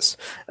difference is this,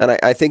 and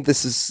I think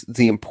this is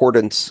the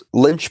important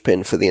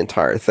linchpin for the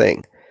entire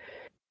thing.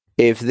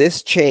 If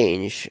this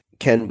change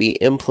can be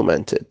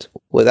implemented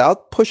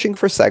without pushing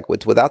for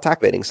SegWit, without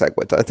activating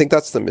SegWit, I think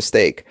that's the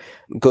mistake.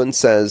 Gun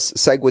says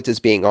SegWit is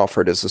being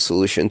offered as a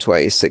solution to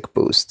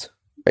ASICBOOST,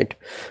 right?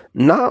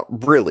 Not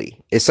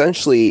really.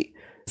 Essentially,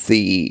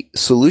 the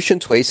solution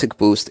to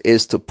ASICBOOST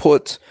is to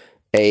put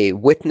a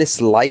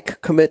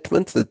witness-like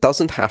commitment that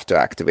doesn't have to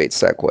activate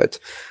SegWit,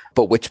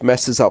 but which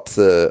messes up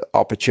the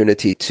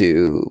opportunity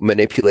to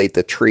manipulate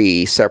the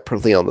tree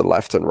separately on the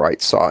left and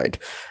right side.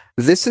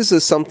 This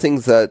is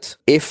something that,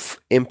 if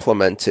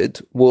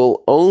implemented,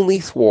 will only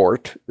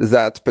thwart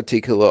that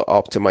particular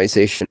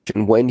optimization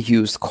when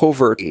used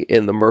covertly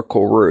in the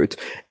Merkle root,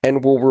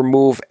 and will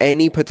remove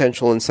any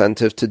potential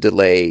incentive to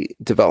delay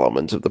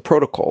development of the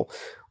protocol.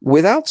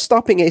 Without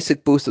stopping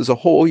ASICBoost as a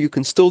whole, you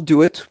can still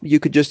do it. You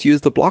could just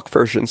use the block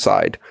version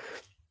side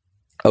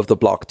of the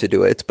block to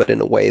do it, but in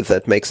a way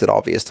that makes it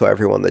obvious to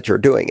everyone that you're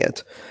doing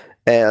it.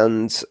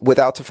 And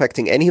without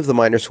affecting any of the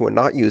miners who are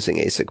not using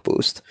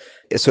ASICBoost.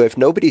 So if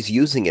nobody's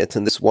using it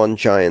in this one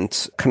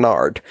giant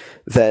canard,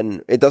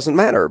 then it doesn't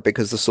matter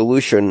because the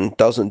solution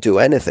doesn't do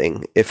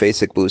anything if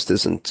ASICBoost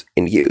isn't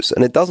in use.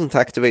 And it doesn't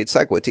activate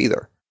SegWit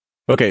either.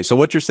 Okay, so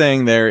what you're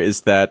saying there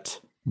is that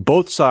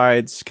both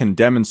sides can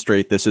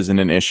demonstrate this isn't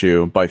an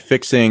issue by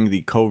fixing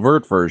the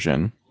covert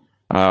version,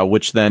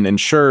 which then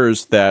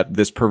ensures that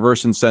this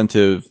perverse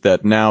incentive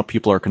that now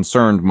people are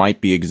concerned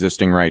might be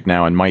existing right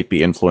now and might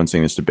be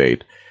influencing this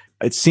debate.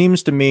 It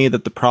seems to me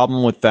that the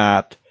problem with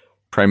that,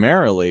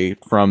 primarily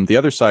from the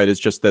other side, is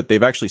just that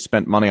they've actually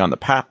spent money on the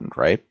patent,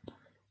 right?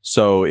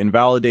 So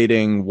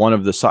invalidating one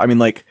of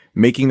the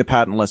making the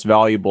patent less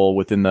valuable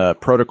within the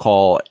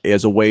protocol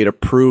as a way to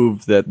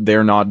prove that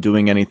they're not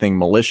doing anything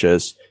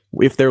malicious.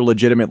 If they're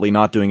legitimately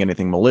not doing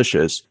anything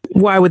malicious.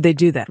 Why would they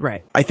do that?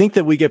 Right. I think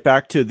that we get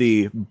back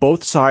to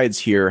both sides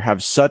here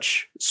have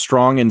such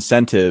strong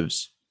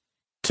incentives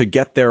to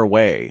get their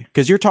way.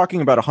 Because you're talking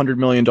about $100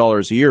 million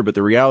a year, but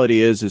the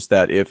reality is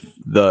that if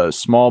the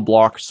small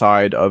block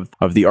side of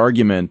the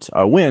argument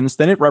wins,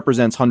 then it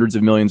represents hundreds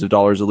of millions of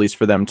dollars, at least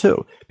for them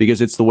too. Because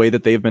it's the way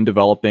that they've been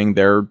developing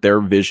their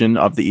vision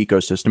of the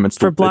ecosystem. It's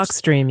for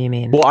Blockstream, you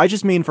mean? Well, I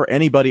just mean for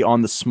anybody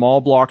on the small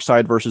block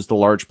side versus the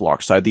large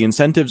block side. The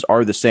incentives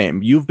are the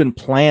same. You've been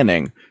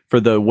planning for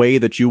the way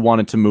that you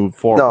wanted to move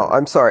forward. No,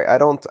 I'm sorry. I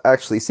don't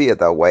actually see it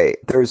that way.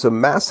 There's a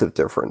massive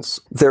difference.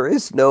 There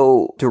is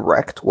no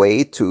direct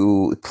way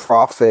to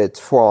profit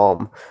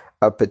from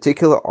a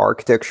particular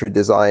architecture,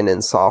 design,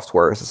 and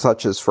software,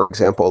 such as, for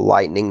example,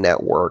 Lightning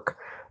Network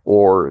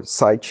or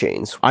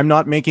sidechains. I'm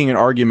not making an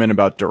argument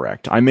about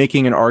direct. I'm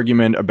making an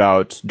argument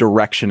about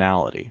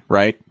directionality,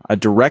 right? A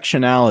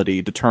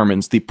directionality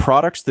determines the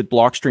products that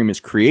Blockstream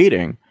is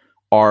creating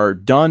are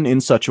done in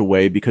such a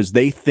way because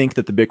they think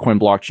that the Bitcoin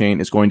blockchain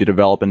is going to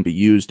develop and be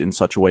used in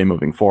such a way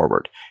moving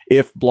forward.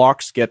 If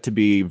blocks get to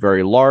be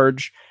very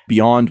large,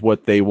 beyond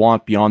what they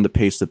want, beyond the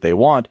pace that they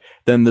want,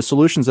 then the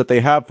solutions that they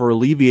have for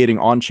alleviating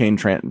on-chain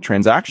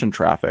transaction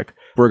traffic,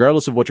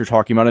 regardless of what you're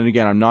talking about, and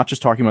again, I'm not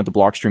just talking about the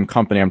Blockstream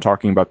company, I'm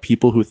talking about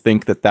people who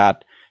think that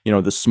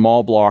the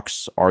small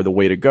blocks are the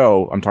way to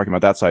go. I'm talking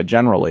about that side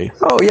generally.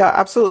 Oh, yeah,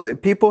 absolutely.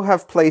 People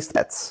have placed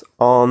bets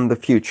on the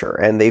future,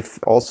 and they've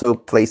also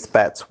placed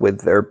bets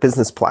with their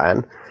business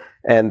plan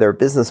and their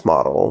business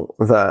model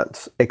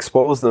that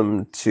expose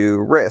them to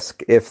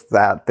risk if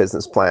that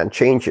business plan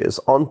changes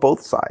on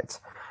both sides.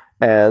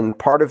 And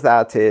part of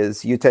that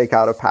is you take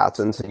out a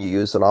patent and you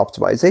use an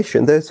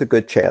optimization. There's a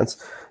good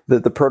chance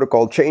that the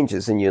protocol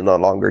changes and you no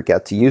longer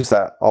get to use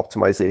that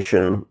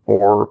optimization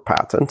or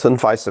patent, and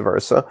vice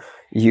versa.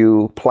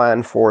 You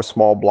plan for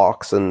small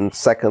blocks and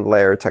second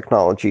layer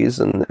technologies,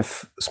 and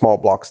if small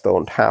blocks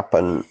don't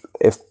happen,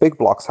 if big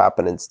blocks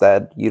happen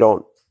instead, you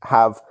don't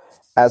have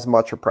as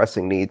much a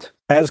pressing need.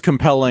 As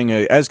compelling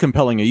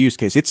a use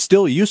case. It's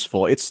still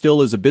useful. It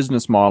still is a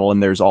business model,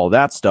 and there's all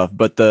that stuff.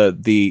 But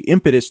the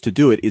impetus to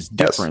do it is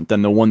different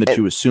than the one that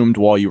you assumed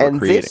while you were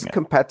creating it. And this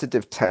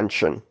competitive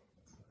tension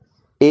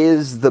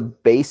is the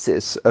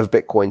basis of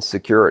Bitcoin's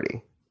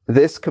security.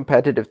 This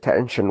competitive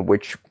tension,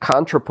 which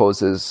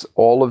contraposes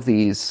all of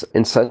these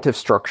incentive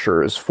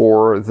structures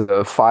for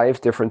the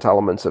 5 different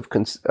elements of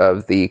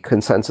the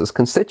consensus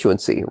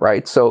constituency,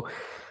 right? So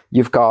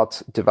you've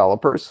got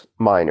developers,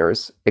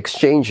 miners,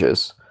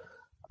 exchanges,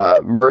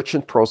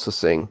 merchant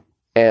processing,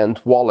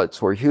 and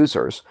wallets or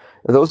users.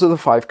 Those are the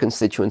 5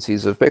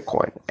 constituencies of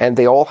Bitcoin. And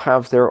they all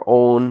have their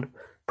own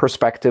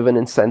perspective and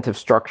incentive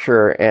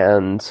structure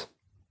and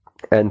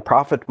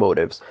profit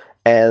motives.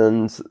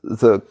 And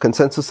the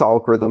consensus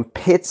algorithm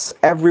pits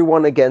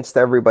everyone against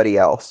everybody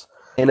else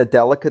in a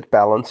delicate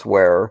balance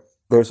where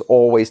there's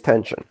always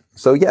tension.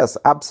 So yes,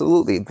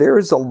 absolutely, there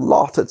is a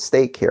lot at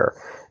stake here.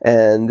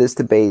 And this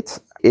debate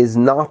is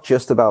not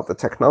just about the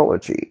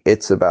technology.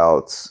 It's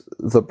about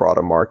the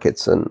broader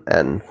markets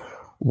and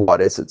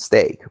what is at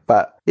stake.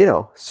 But,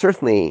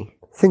 certainly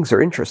things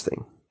are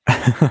interesting.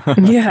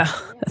 Yeah,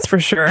 that's for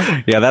sure.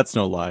 Yeah, that's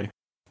no lie.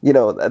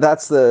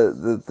 That's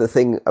the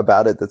thing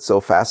about it that's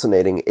so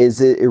fascinating is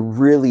it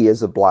really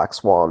is a black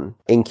swan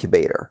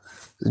incubator.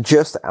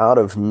 Just out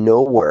of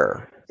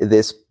nowhere,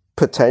 this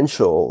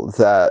potential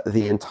that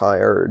the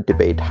entire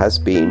debate has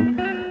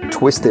been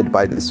twisted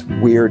by this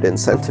weird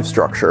incentive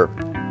structure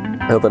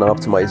of an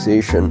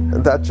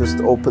optimization, that just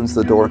opens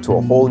the door to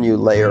a whole new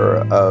layer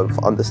of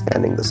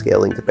understanding the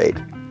scaling debate.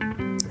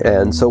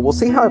 And so we'll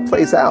see how it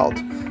plays out,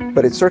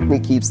 but it certainly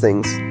keeps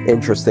things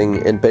interesting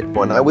in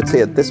Bitcoin. I would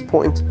say at this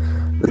point,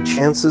 the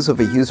chances of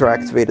a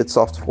user-activated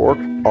soft fork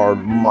are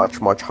much,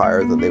 much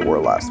higher than they were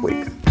last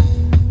week.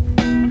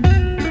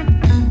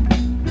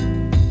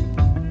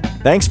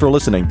 Thanks for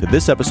listening to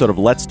this episode of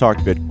Let's Talk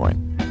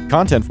Bitcoin.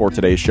 Content for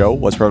today's show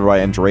was provided by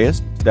Andreas,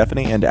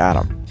 Stephanie, and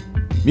Adam.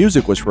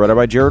 Music was provided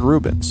by Jared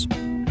Rubens.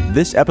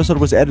 This episode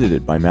was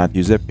edited by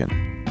Matthew Zipkin.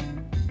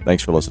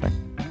 Thanks for listening.